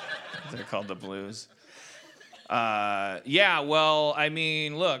 They're called the Blues. Yeah. Well, I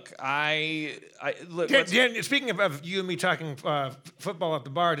mean, look. Look. Dan, speaking of you and me talking football at the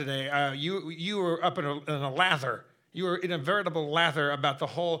bar today, you were up in a lather. You were in a veritable lather about the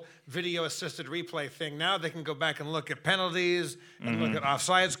whole video-assisted replay thing. Now they can go back and look at penalties and look at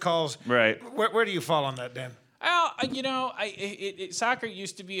offsides calls. Right. Where do you fall on that, Dan? Soccer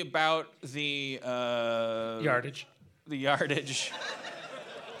used to be about the yardage. The yardage.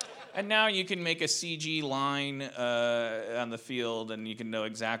 And now you can make a CG line on the field, and you can know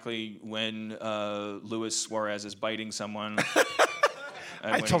exactly when Luis Suarez is biting someone.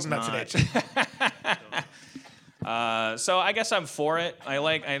 I told him that today. So I guess I'm for it.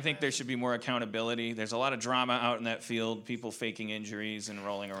 I think there should be more accountability. There's a lot of drama out in that field, people faking injuries and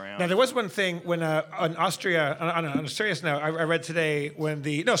rolling around. Now there was one thing when on Austria. On a serious note, I read today when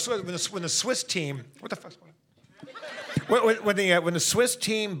the Swiss team. What the fuck? When the Swiss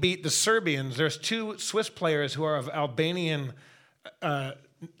team beat the Serbians, there's two Swiss players who are of Albanian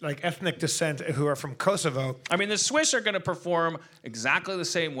ethnic descent who are from Kosovo. I mean, the Swiss are going to perform exactly the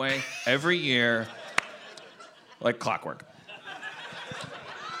same way every year. Like clockwork.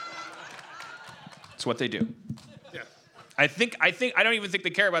 It's what they do. Yeah. I don't even think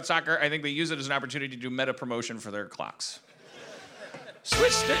they care about soccer. I think they use it as an opportunity to do meta promotion for their clocks.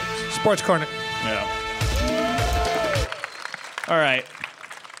 Switch things. Sports Corner. Yeah. All right.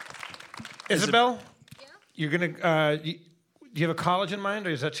 Isabel? Yeah? You're going to... do you have a college in mind, or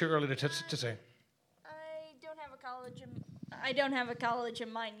is that too early to say? I don't have a college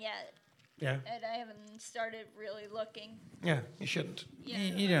in mind yet. Yeah. And I haven't started really looking. Yeah, you shouldn't. Yeah.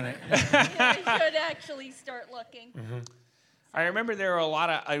 You don't know. I should actually start looking. Mm-hmm. I remember there were a lot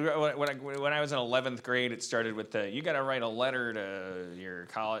of when I was in 11th grade. It started with you got to write a letter to your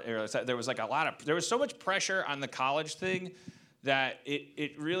college. There was like there was so much pressure on the college thing that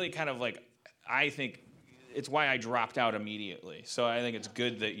it really kind of like, I think it's why I dropped out immediately. So I think it's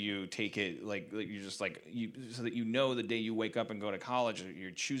good that you take it like you just like so that you know the day you wake up and go to college,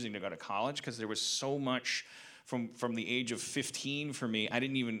 you're choosing to go to college, because there was so much. From the age of 15 for me,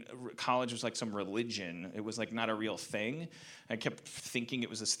 college was like some religion. It was like not a real thing. I kept thinking it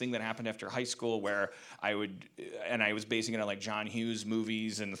was this thing that happened after high school where I was basing it on like John Hughes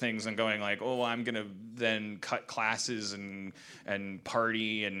movies and things, and going like, oh, I'm gonna then cut classes and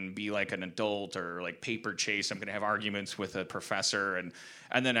party and be like an adult, or like paper chase. I'm gonna have arguments with a professor, and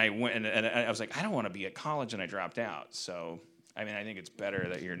then I went and I was like, I don't want to be at college, and I dropped out. So. I mean, I think it's better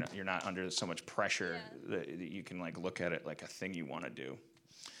that you're not under so much pressure that you can like look at it like a thing you want to do.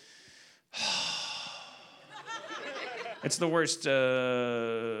 It's the worst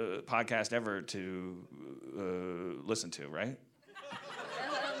podcast ever to listen to, right?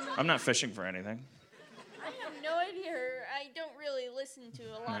 I'm not fishing for anything. I have no idea. I don't really listen to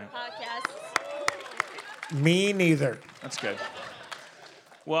a lot of podcasts. Me neither. That's good.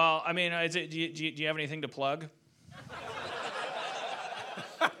 Well, I mean, do you have anything to plug?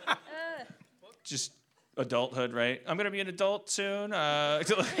 Just adulthood, right? I'm gonna be an adult soon. Look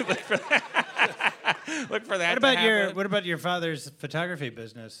for that. What about your father's photography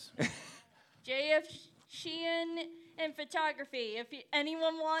business? JF Sheehan and photography. If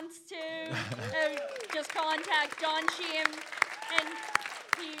anyone wants to, just contact John Sheehan, and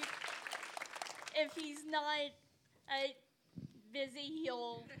if he's not busy,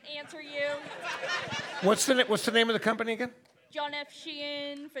 he'll answer you. What's the name of the company again? John F.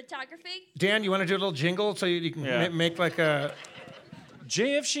 Sheehan Photography. Dan, you want to do a little jingle so you can make like a...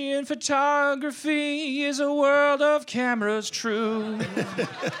 JF Sheehan Photography is a world of cameras true.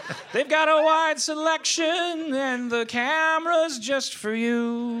 They've got a wide selection, and the camera's just for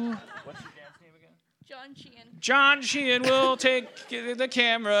you. What's your dad's name again? John Sheehan. John Sheehan will take the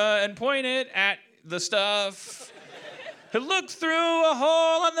camera and point it at the stuff. He'll look through a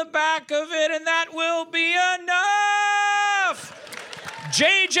hole on the back of it, and that will be enough.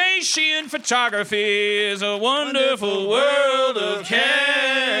 JJ Sheehan Photography is a wonderful world of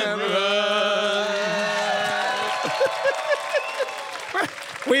cameras.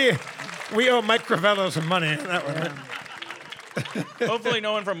 we owe Mike Crivello some money on that one. Right? Hopefully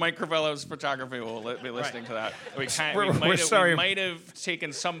no one from Mike Crivello's Photography will be listening to that. We might have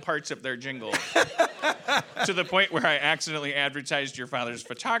taken some parts of their jingle to the point where I accidentally advertised your father's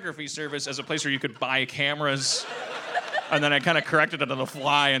photography service as a place where you could buy cameras. And then I kind of corrected it on the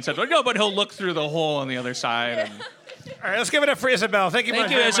fly and said, no, but he'll look through the hole on the other side. And... All right, let's give it up for Isabel. Thank you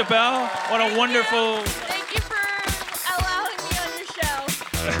Thank you, Isabel. What a wonderful... Thank you for allowing me on your show.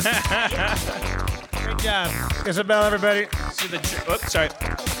 Great job. Isabel, everybody. See sorry.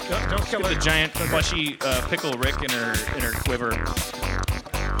 Don't kill the giant fleshy pickle Rick in her quiver.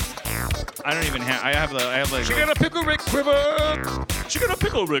 I don't even have. I have like. She got a pickle Rick quiver. She got a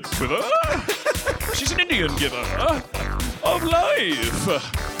pickle Rick quiver. She's an Indian giver of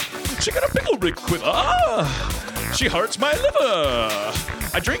life. She got a pickle Rick quiver. She hearts my liver.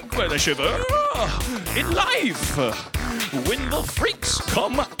 I drink when I shiver in life. When the freaks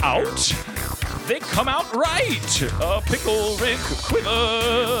come out, they come out right. A pickle Rick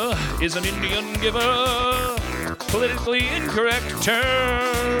quiver is an Indian giver. Politically incorrect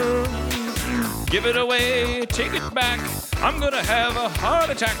term. Give it away, take it back. I'm gonna have a heart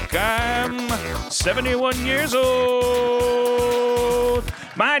attack. I'm 71 years old.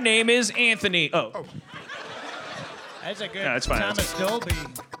 My name is Anthony. Oh. That's a good No, it's fine. Thomas Dolby.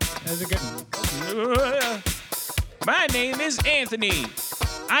 That's a good... My name is Anthony.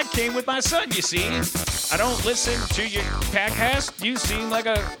 I came with my son, you see. I don't listen to your podcast. You seem like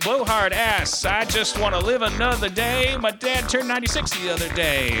a blowhard ass. I just want to live another day. My dad turned 96 the other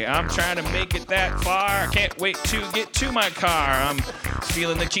day. I'm trying to make it that far. I can't wait to get to my car. I'm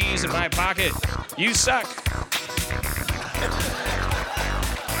feeling the keys in my pocket. You suck.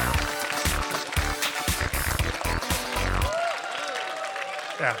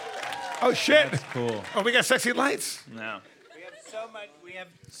 Yeah. Oh, shit. That's cool. Oh, we got sexy lights. No. We have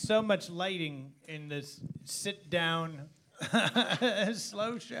so much lighting in this sit-down,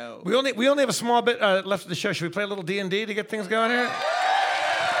 slow show. We only have a small bit left of the show. Should we play a little D&D to get things going here?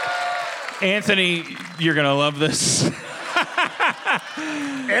 Anthony, you're going to love this.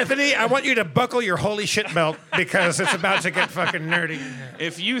 Anthony, I want you to buckle your holy shit belt because it's about to get fucking nerdy.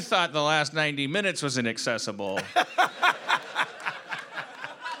 If you thought the last 90 minutes was inaccessible...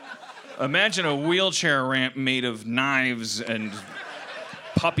 Imagine a wheelchair ramp made of knives and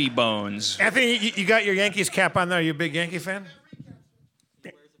puppy bones. Anthony, you got your Yankees cap on there. Are you a big Yankee fan?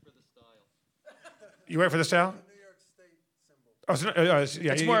 You wear it for the style? Oh, yeah,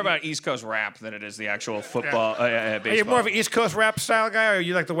 It's more about East Coast rap than it is the actual football, baseball. Are you more of an East Coast rap style guy, or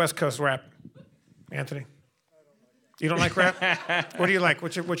you like the West Coast rap, Anthony? You don't like rap? What do you like?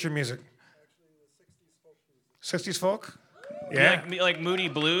 What's your music? 60s folk? Yeah. You like Moody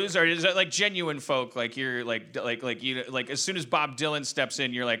Blues, or is that like genuine folk? Like you're like you like as soon as Bob Dylan steps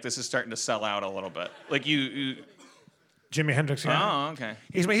in, you're like, this is starting to sell out a little bit. Like you Jimi Hendrix. Yeah. Oh, okay.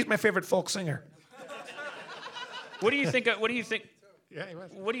 He's my favorite folk singer. What do you think? What do you think? Yeah, he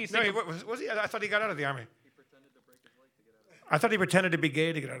was. What do you think? No, was he? I thought he got out of the army. He pretended to break his leg to get out. I thought he pretended to be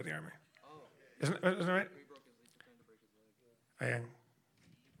gay to get out of the army. Oh. Isn't that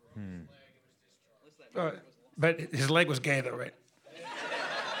right? But his leg was gay, though, right?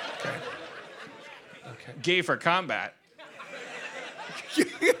 Okay. Gay for combat.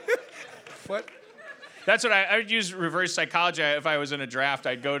 What? That's what I would use reverse psychology. If I was in a draft,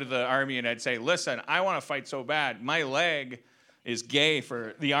 I'd go to the army and I'd say, listen, I want to fight so bad. My leg is gay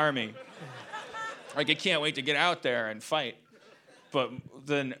for the army. Like, I can't wait to get out there and fight. But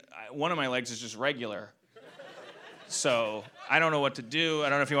then one of my legs is just regular. So I don't know what to do. I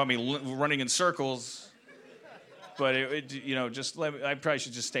don't know if you want me running in circles. But, just let me, I probably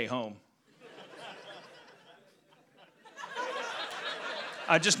should just stay home.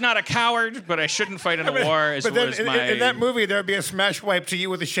 I'm just not a coward, but I shouldn't fight in a war. But then in that movie, there'd be a smash wipe to you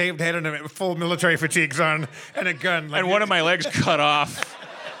with a shaved head and a full military fatigues on and a gun. And one of my legs cut off.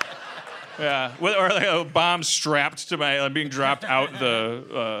 Yeah, or like a bomb strapped to my, being dropped out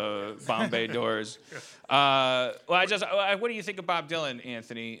the bomb bay doors. What do you think of Bob Dylan,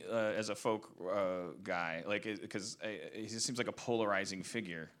 Anthony, as a folk guy? Like, because he seems like a polarizing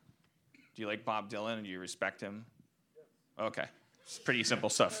figure. Do you like Bob Dylan and do you respect him? Okay. It's pretty simple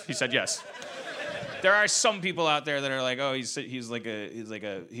stuff. He said yes. There are some people out there that are like, oh, he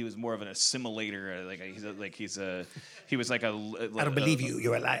was more of an assimilator. He was like a. I don't believe you.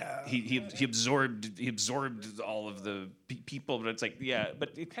 You're a liar. He absorbed all of the people, but it's like, yeah,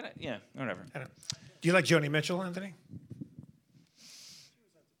 but it kind of, yeah, whatever. Do you like Joni Mitchell, Anthony?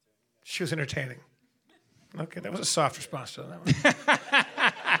 She was entertaining. Okay, that was a soft response to that one.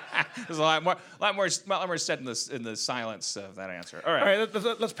 There's a lot more said in the silence of that answer. All right. All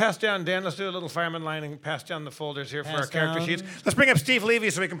right, let's pass down, Dan. Let's do a little fireman line and pass down the folders here for our character sheets. Let's bring up Steve Levy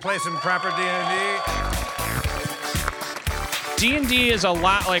so we can play some proper D&D. D&D is a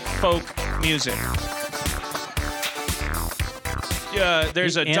lot like folk music. Yeah,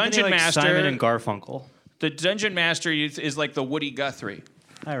 there's a dungeon master. Simon and Garfunkel. The dungeon master is like the Woody Guthrie.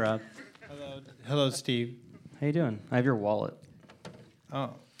 Hi, Rob. Hello, Steve. How you doing? I have your wallet.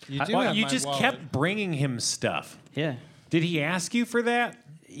 Oh, you do have you my just wallet. kept bringing him stuff. Yeah. Did he ask you for that?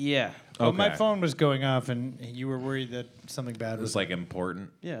 Yeah. Well, my Okay. phone was going off, and you were worried that something bad It was was like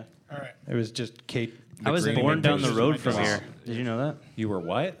important. Yeah. All right. It was just Kate. I was green born down the pictures road of from my here. dog. Did you know that? You were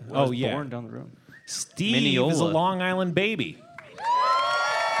what? I was yeah. born down the road. Steve is a Mineola. Long Island baby.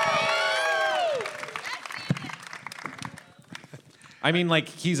 I mean, like,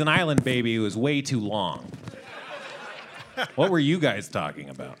 he's an island baby who is way too long. What were you guys talking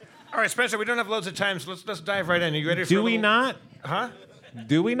about? All right, Spencer, we don't have loads of time, so let's dive right in. Are you ready for Do a we little- not? Huh?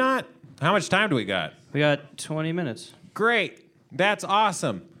 Do we not? How much time do we got? We got 20 minutes. Great. That's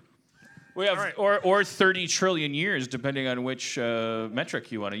awesome. We have or 30 trillion years, depending on which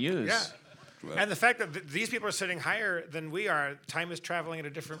metric you want to use. Yeah. And the fact that these people are sitting higher than we are, time is traveling at a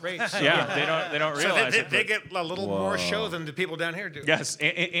different rate. So, Yeah, they don't so realize it. they but- get a little more show than the people down here do. Yes,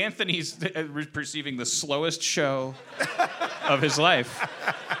 Anthony's perceiving the slowest show of his life.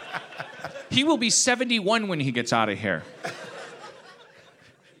 He will be 71 when he gets out of here.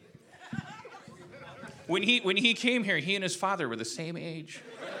 When he came here, he and his father were the same age.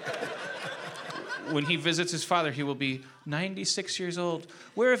 When he visits his father, he will be 96 years old.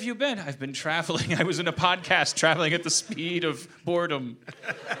 Where have you been? I've been traveling. I was in a podcast traveling at the speed of boredom.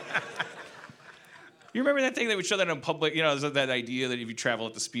 You remember that thing that would show that in public? You know, that idea that if you travel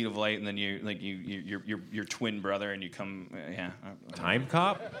at the speed of light and then you're twin brother and you come, Time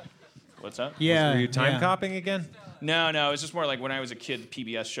cop? What's up? Yeah. Were you time copping again? No, it was just more like when I was a kid,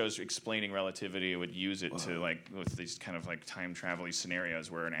 PBS shows explaining relativity would use it to like with these kind of like time travel-y scenarios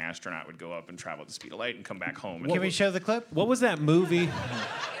where an astronaut would go up and travel at the speed of light and come back home. Can we show the clip? What was that movie?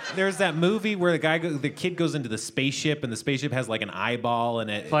 There's that movie where the kid goes into the spaceship and the spaceship has like an eyeball in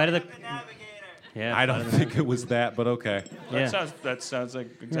it. Flight of the Yeah. I don't think it was that, but okay. Yeah. That sounds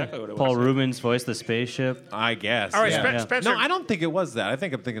like exactly what it Paul was. Rubens voiced the spaceship. I guess. All right, yeah. Spencer. No, I don't think it was that. I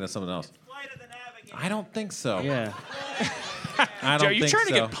think I'm thinking of something else. I don't think so. Yeah. I don't Are you think trying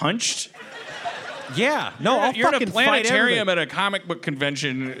so. to get punched? Yeah. No, I'll You're in fucking a fight planetarium everybody. at a comic book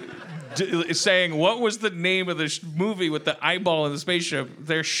convention saying, what was the name of the movie with the eyeball in the spaceship?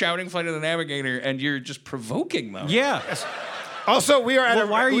 They're shouting Flight of the Navigator, and you're just provoking them. Yeah. Also, we are at Well,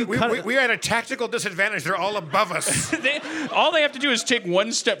 why are you we are at a tactical disadvantage. They're all above us. All they have to do is take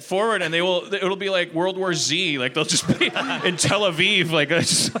one step forward, and it'll be like World War Z. Like, they'll just be in Tel Aviv,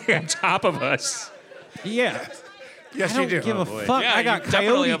 just like on top of us. Yeah. Yes, I don't you do. give a fuck. Yeah, I got you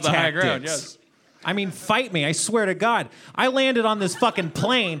definitely coyote have the high ground, tactics. yes. I mean, fight me. I swear to God. I landed on this fucking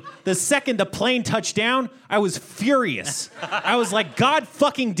plane. The second the plane touched down, I was furious. I was like, God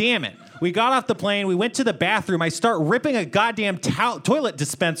fucking damn it. We got off the plane. We went to the bathroom. I start ripping a goddamn toilet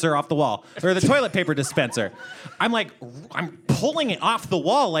dispenser off the wall, or the toilet paper dispenser. I'm pulling it off the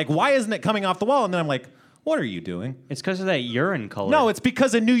wall. Like, why isn't it coming off the wall? And then I'm like, what are you doing? It's because of that urine color. No, it's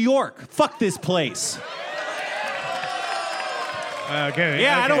because of New York. Fuck this place. Okay.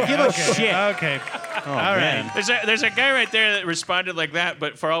 Yeah, I don't give a shit. Okay. Oh, All right. man. There's a guy right there that responded like that,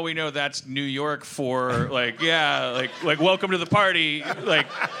 but for all we know, that's New York for like welcome to the party, like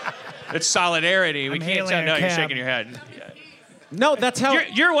it's solidarity. We can't tell. hailing a No, you're cab. shaking your head. No, that's how.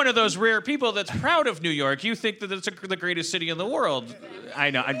 You're one of those rare people that's proud of New York. You think that it's the greatest city in the world.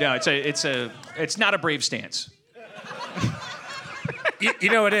 I know. It's not a brave stance. You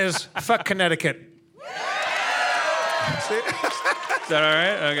know it is. Fuck Connecticut. Is that all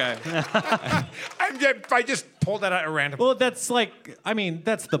right? Okay. I just pulled that out at random. Well, that's like, I mean,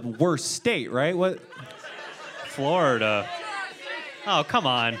 that's the worst state, right? What? Florida. Oh, come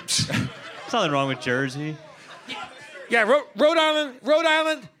on. There's nothing wrong with Jersey. Yeah, Rhode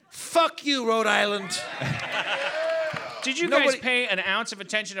Island. Fuck you, Rhode Island. Did you guys pay an ounce of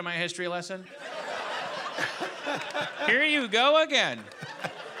attention to my history lesson? Here you go again.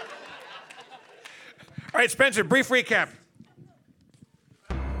 All right, Spencer, brief recap.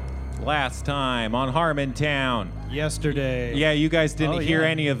 Last time on Harmontown. Yesterday. Yeah, you guys didn't hear yeah.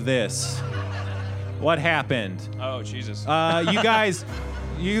 any of this. What happened? Oh, Jesus. You guys,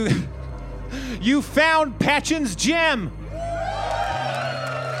 you found Patchen's gem,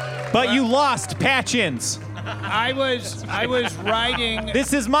 but you lost Patchen's. I was riding.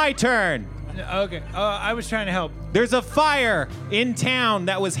 This is my turn. Okay. I was trying to help. There's a fire in town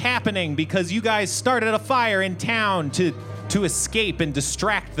that was happening because you guys started a fire in town to escape and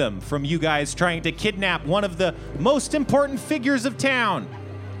distract them from you guys trying to kidnap one of the most important figures of town.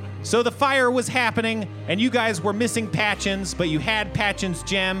 So the fire was happening, and you guys were missing Patchen's, but you had Patchen's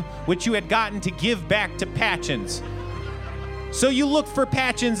gem, which you had gotten to give back to Patchen's. So you looked for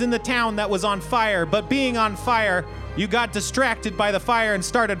Patchen's in the town that was on fire, but being on fire, you got distracted by the fire and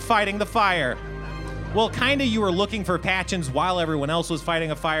started fighting the fire. Well, kinda you were looking for Patchen's while everyone else was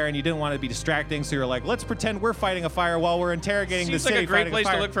fighting a fire, and you didn't want to be distracting, so you're like, let's pretend we're fighting a fire while we're interrogating the Seems city like a great fighting place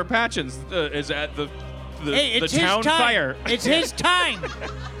fire. to look for Patchens. Is at the Hey, it's town his time. fire. It's his time.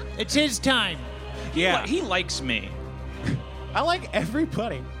 It's his time. Yeah. He likes me. I like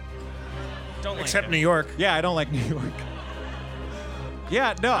everybody. Don't like Except him. New York. Yeah, I don't like New York.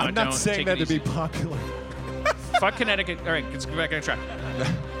 Yeah, no, I'm not don't. saying Take that it to be easy. popular. Fuck Connecticut. All right, let's go back on track.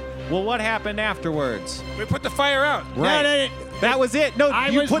 Well, what happened afterwards? We put the fire out. Right. No. That was it. No, I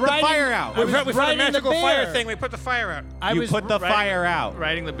you was put riding- the fire out. I We was put a riding the magical fire bear. thing. We put the fire out. I You was put the fire out.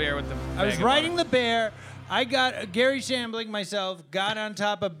 Riding the bear with the. I was riding the bear. I got Gary Shambling myself. Got on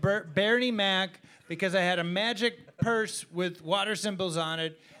top of Bernie Mac because I had a magic purse with water symbols on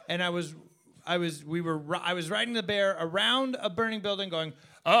it, and I was riding the bear around a burning building, going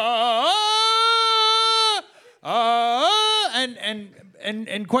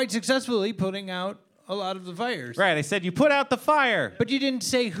and quite successfully putting out a lot of the fires. Right, I said you put out the fire. But you didn't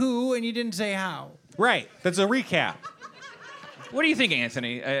say who and you didn't say how. Right, that's a recap. What do you think,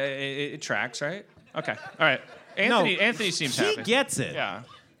 Anthony? It tracks, right? Okay. All right. Anthony seems he happy. gets it. Yeah.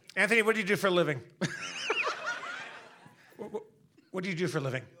 Anthony, what do you do for a living? What do you do for a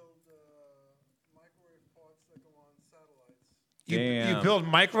living? You build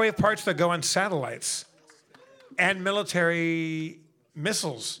microwave parts that go on satellites and military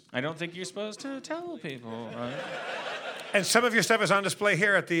missiles. I don't think you're supposed to tell people. And some of your stuff is on display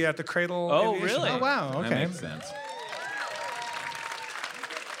here at the Cradle. Oh, Aviation. really? Oh, wow. That Okay. makes sense.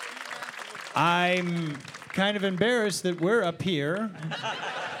 I'm kind of embarrassed that we're up here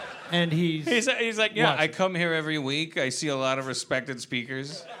and he's He's like, yeah, Watch. I come here every week. I see a lot of respected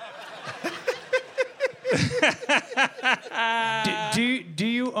speakers. do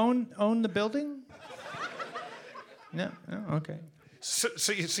you you own the building? No. Oh, okay.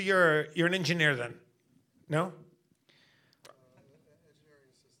 So you're an engineer then? No?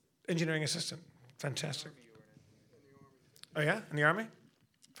 Engineering assistant. Fantastic. Oh yeah, in the Army?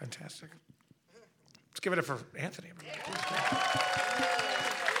 Fantastic. Let's give it up for Anthony.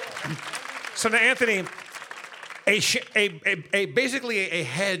 So now Anthony, basically a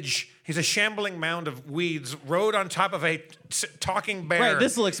hedge. He's a shambling mound of weeds rode on top of a talking bear. Right,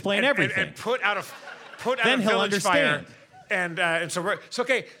 this will explain everything. And put out a Then he'll village understand. fire. And so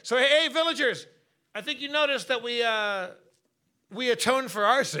okay. So hey, villagers, I think you noticed that we atoned for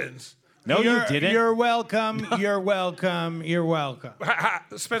our sins. No, you didn't. You're welcome. You're welcome. You're welcome.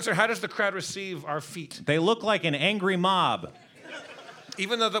 Spencer, how does the crowd receive our feat? They look like an angry mob.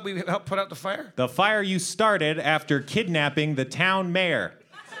 Even though that we helped put out the fire? The fire you started after kidnapping the town mayor.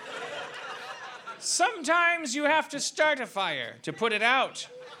 Sometimes you have to start a fire to put it out.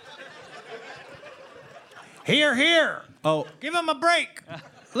 Here. Oh, Give him a break.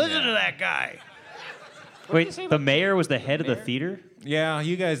 Listen to that guy. Wait, the mayor was the head of the theater? yeah,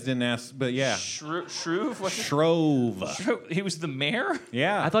 you guys didn't ask, but yeah. Shrew? What's it? Shrove. He was the mayor?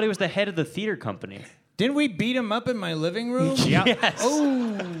 Yeah. I thought he was the head of the theater company. Didn't we beat him up in my living room? Yes.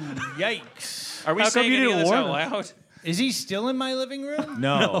 Oh, yikes. Are we How come saying you any didn't of this warn out us? loud? Is he still in my living room?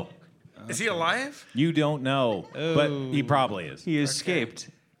 No. Is he alive? You don't know, but he probably is. He escaped.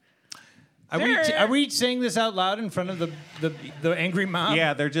 Are we saying this out loud in front of the angry mob?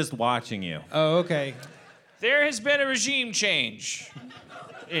 Yeah, they're just watching you. Oh, okay. There has been a regime change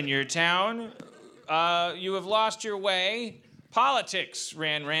in your town. You have lost your way. Politics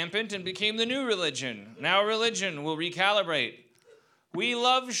ran rampant and became the new religion. Now religion will recalibrate. We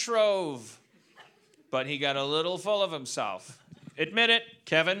love Shrove, but he got a little full of himself. Admit it,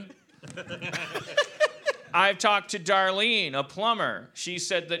 Kevin. I've talked to Darlene, a plumber. She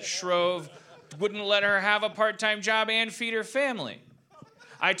said that Shrove wouldn't let her have a part-time job and feed her family.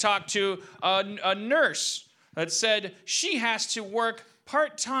 I talked to a nurse that said she has to work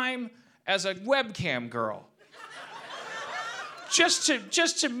part-time as a webcam girl. just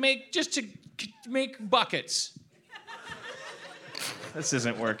to make buckets. This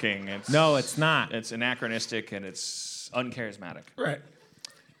isn't working. No, it's not. It's anachronistic and it's uncharismatic. Right.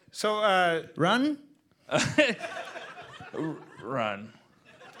 So, Run? Run.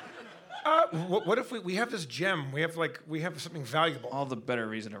 what if we have this gem? We have something valuable. All the better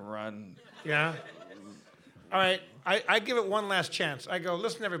reason to run. Yeah. All right. I give it one last chance. I go,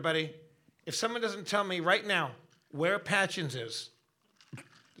 listen, everybody. If someone doesn't tell me right now where Patchins is,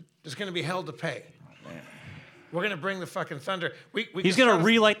 there's going to be hell to pay. We're going to bring the fucking thunder. He's going to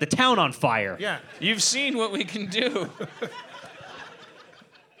relight the town on fire. Yeah. You've seen what we can do.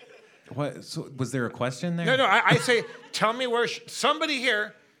 What? So, was there a question there? No. I say, tell me where somebody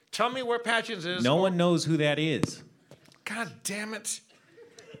here. Tell me where Patchins is. No one knows who that is. God damn it.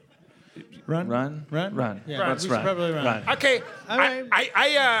 Run? Run. Yeah, Let's we should run. probably run. Okay. All right.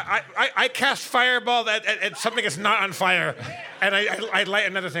 I cast fireball at something that's not on fire, and I light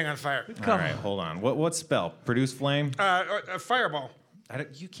another thing on fire. All right, hold on. What spell? Produce flame? A fireball.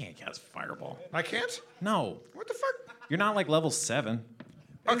 You can't cast fireball. I can't. No. What the fuck? You're not like level 7.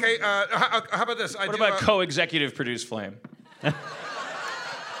 Okay. How about this? What about co-executive produce flame?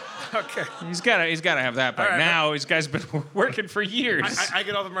 Okay. He's got to have that by All right, now. This guy's been working for years. I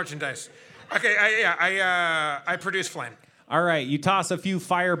get all the merchandise. Okay. I produce flame. All right, you toss a few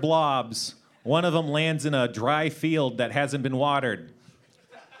fire blobs. One of them lands in a dry field that hasn't been watered.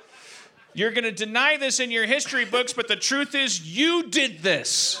 You're going to deny this in your history books, but the truth is you did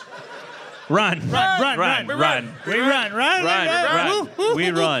this. Run. Run. We run. We run. All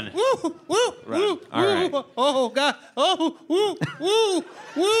right. Oh, God.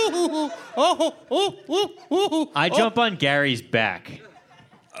 I jump on Gary's back.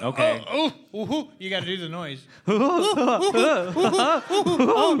 Okay. You got to do the noise.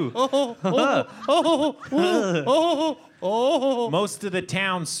 Most of the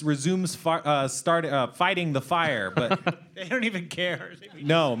town resumes fighting the fire, but They don't even care.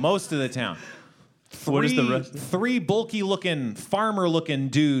 no, most of the town. What is the rest? Three bulky-looking, farmer-looking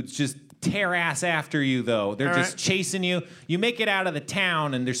dudes just tear ass after you, though. They're All just right. chasing you. You make it out of the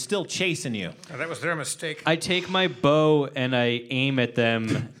town, and they're still chasing you. Oh, that was their mistake. I take my bow and I aim at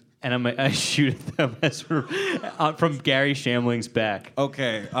them, and I shoot at them as from Gary Shamling's back.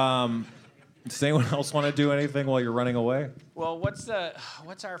 Okay. Does anyone else want to do anything while you're running away? Well, what's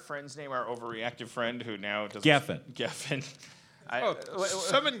our friend's name? Our overreactive friend who now does Geffen. Geffen.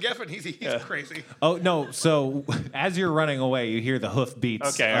 Summon Geffen. He's crazy. Oh, no. So as you're running away, you hear the hoof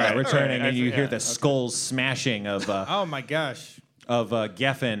beats Okay, all right. returning, All right. and you hear Yeah, the skulls smashing of... Oh, my gosh. of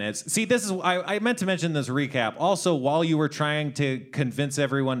Geffen. This is I meant to mention this recap. Also, while you were trying to convince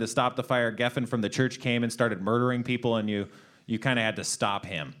everyone to stop the fire, Geffen from the church came and started murdering people, and you kind of had to stop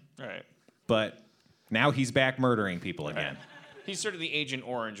him. Right. But now he's back murdering people again. He's sort of the Agent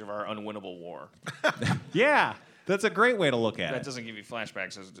Orange of our unwinnable war. Yeah, that's a great way to look at That it. doesn't give you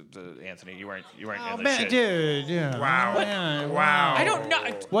flashbacks, to Anthony. You weren't Oh, in the man, shit. dude. Yeah. Wow. Yeah, Wow. I don't know.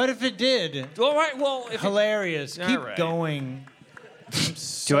 What if it did? All right. Well, if Hilarious. All Keep right. going.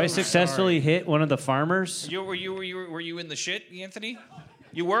 Do I successfully hit one of the farmers? were you in the shit, Anthony?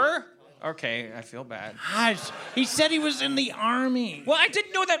 You were? Okay, I feel bad. Gosh, he said he was in the army. Well, I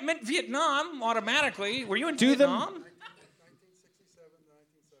didn't know that meant Vietnam automatically. Were you in Do them- Vietnam?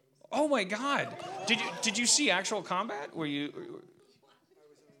 Oh my God! Did you see actual combat? Were you?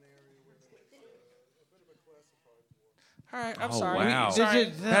 All right, I'm sorry. wow.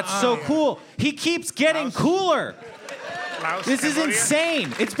 Sorry. That's so cool. He keeps getting cooler. Laos, This is Cambodia?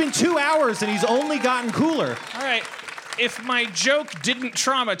 insane. It's been 2 hours and he's only gotten cooler. All right. If my joke didn't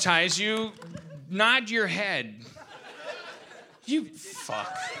traumatize you, nod your head. You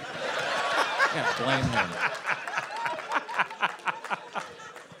fuck. Yeah, blame him.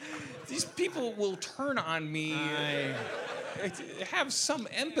 These people will turn on me. Have some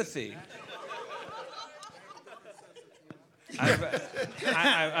empathy.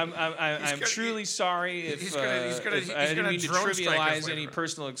 I'm truly sorry if I didn't mean to trivialize any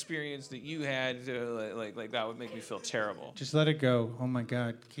personal experience that you had. Like that would make me feel terrible. Just let it go. Oh my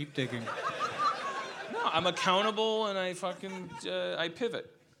God. Keep digging. No, I'm accountable and I fucking I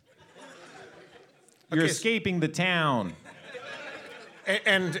pivot. You're Okay, escaping the town.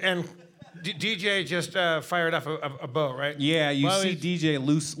 And DJ just fired off a bow, right? Yeah, you Well, see it's- DJ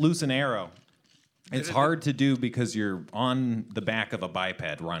loose an arrow. It's hard to do because you're on the back of a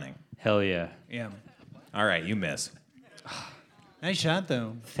biped running. Hell yeah. Yeah. All right, you miss. Nice shot,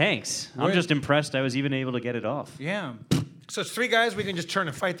 though. Thanks. I'm Where- just impressed I was even able to get it off. Yeah. So it's 3 guys. We can just turn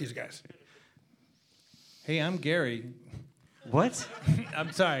and fight these guys. Hey, I'm Gary. What?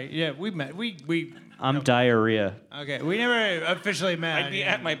 I'm sorry. Yeah, we met. We. I'm diarrhea. Okay, we never officially met. I'd be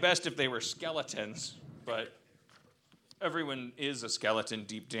at my best if they were skeletons, but everyone is a skeleton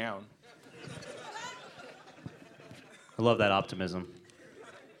deep down. I love that optimism.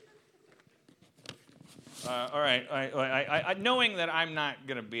 All right. I knowing that I'm not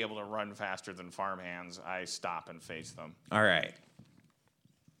going to be able to run faster than farmhands, I stop and face them. All right.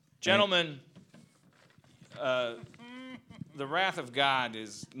 Gentlemen, the wrath of God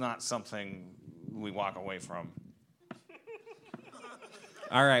is not something we walk away from.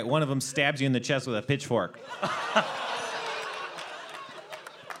 All right, one of them stabs you in the chest with a pitchfork.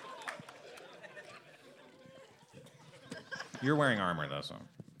 You're wearing armor, though, so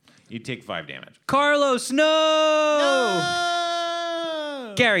you take 5 damage. Carlos, no!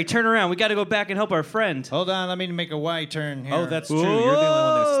 Gary, turn around. We got to go back and help our friend. Hold on, let me make a Y turn here. Oh, that's true. You're the only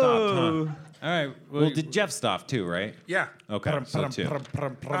one that stopped, huh? All right. Well, did Jeff stop too, right? Yeah. Okay, so 2.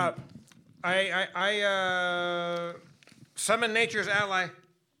 I summon nature's ally.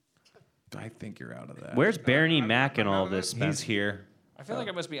 I think you're out of that. Where's Bernie Mac in all this? He's here. I feel like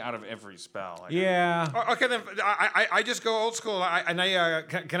I must be out of every spell. Like, Yeah. Oh, okay, then I just go old school. Can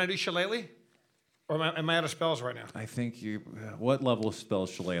I do Shillelagh? Or am I out of spells right now? I think you. What level of spell is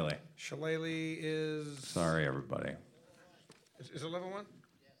Shillelagh? Shillelagh is... Sorry, everybody. Is it level 1?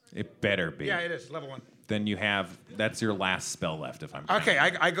 It better be. Yeah, it is, level 1. Then you have. That's your last spell left, if I'm. Okay,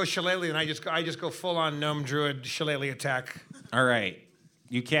 counting. I go Shillelagh and I just go full on gnome druid Shillelagh attack. All right.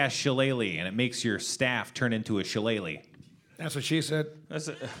 You cast Shillelagh, and it makes your staff turn into a Shillelagh. That's what she said. That's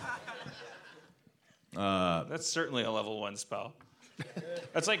certainly a level 1 spell.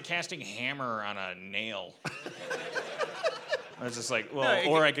 That's like casting hammer on a nail. I was just like,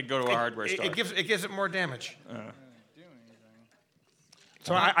 well, I could go to a hardware store. It gives it more damage.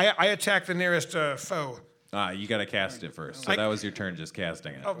 So I attack the nearest foe. You got to cast it first. So that was your turn, just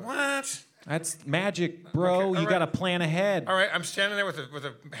casting it. Oh, what? That's magic, bro. Okay, you all got to right. plan ahead. All right, I'm standing there with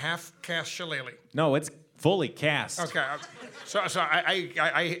a half cast Shillelagh. No, it's fully cast. Okay, so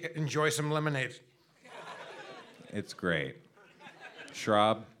I enjoy some lemonade. It's great.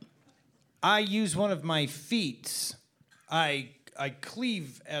 Schraub? I use one of my feats. I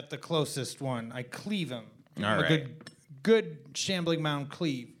cleave at the closest one. I cleave him. All a right. good shambling mound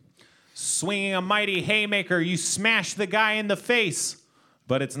cleave. Swinging a mighty haymaker, you smash the guy in the face.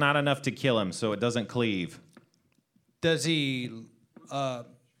 But it's not enough to kill him, so it doesn't cleave. Does he?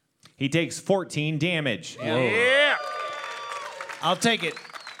 He takes 14 damage. Yeah. I'll take it.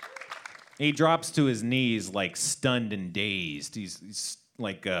 He drops to his knees like stunned and dazed. He's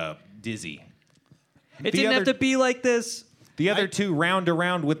like dizzy. It didn't have to be like this. The other two round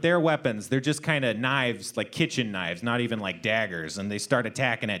around with their weapons. They're just kind of knives, like kitchen knives, not even like daggers, and they start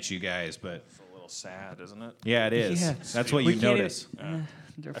attacking at you guys. But It's a little sad, isn't it? yeah, it is. Yeah. That's what We you can't notice.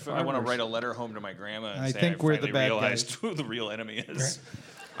 I want to write a letter home to my grandma and I say think I we're the finally bad realized guys. who the real enemy is.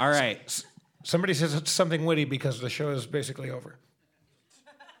 All right. Somebody says something witty because the show is basically over.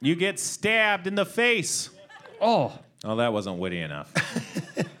 You get stabbed in the face. Oh. Oh, that wasn't witty enough.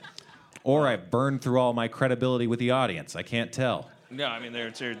 Or I've burned through all my credibility with the audience. I can't tell. No, I mean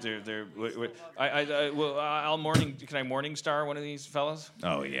they're. I'll morning. Can I morning star one of these fellas?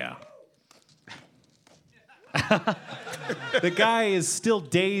 Oh, yeah. The guy is still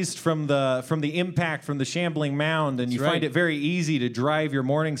dazed from the impact from the shambling mound, and you find it very easy to drive your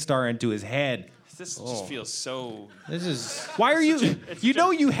Morning Star into his head. This just feels so. This is. Why are you? You know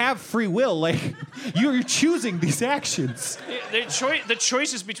you have free will. Like you're choosing these actions. The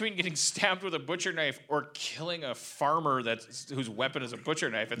choice is between getting stabbed with a butcher knife or killing a farmer whose weapon is a butcher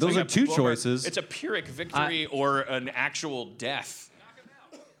knife. It's Those like are two choices. It's a Pyrrhic victory or an actual death.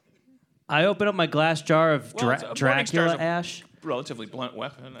 I open up my glass jar of Well, it's a Morning Dracula Star's a ash. Relatively blunt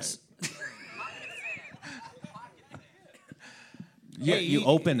weapon. Yeah, you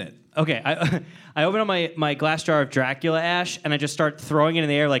open it. Okay, I open up my glass jar of Dracula ash and I just start throwing it in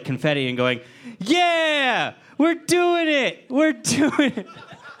the air like confetti and going, "Yeah, we're doing it! We're doing it!"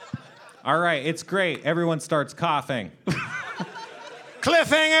 All right, it's great. Everyone starts coughing.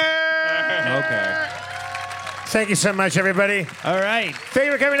 Cliffhanger! Okay. Thank you so much, everybody. All right. Thank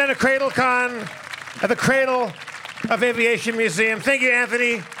you for coming down to CradleCon at the Cradle of Aviation Museum. Thank you,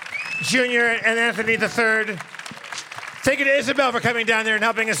 Anthony Jr. and Anthony III. Thank you to Isabel for coming down there and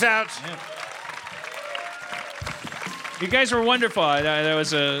helping us out. You guys were wonderful.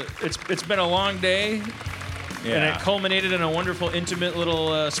 It's been a long day. Yeah. And it culminated in a wonderful, intimate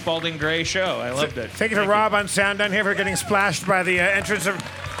little Spalding Gray show. I loved it. Thank you for Rob on sound down here for getting splashed by the entrance of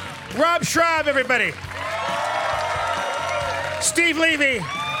Rob Schraub, everybody. Steve Levy.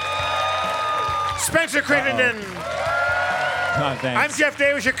 Spencer Crittenden. Oh, thanks. I'm Jeff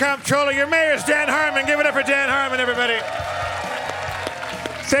Davis, your comptroller. Your mayor's Dan Harmon. Give it up for Dan Harmon, everybody.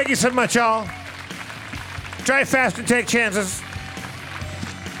 Thank you so much, all. Drive fast and take chances.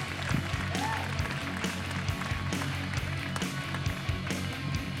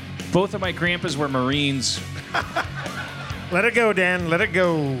 Both of my grandpas were Marines. Let it go, Dan. Let it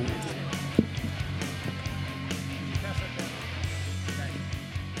go.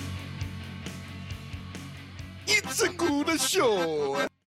 It's a good show.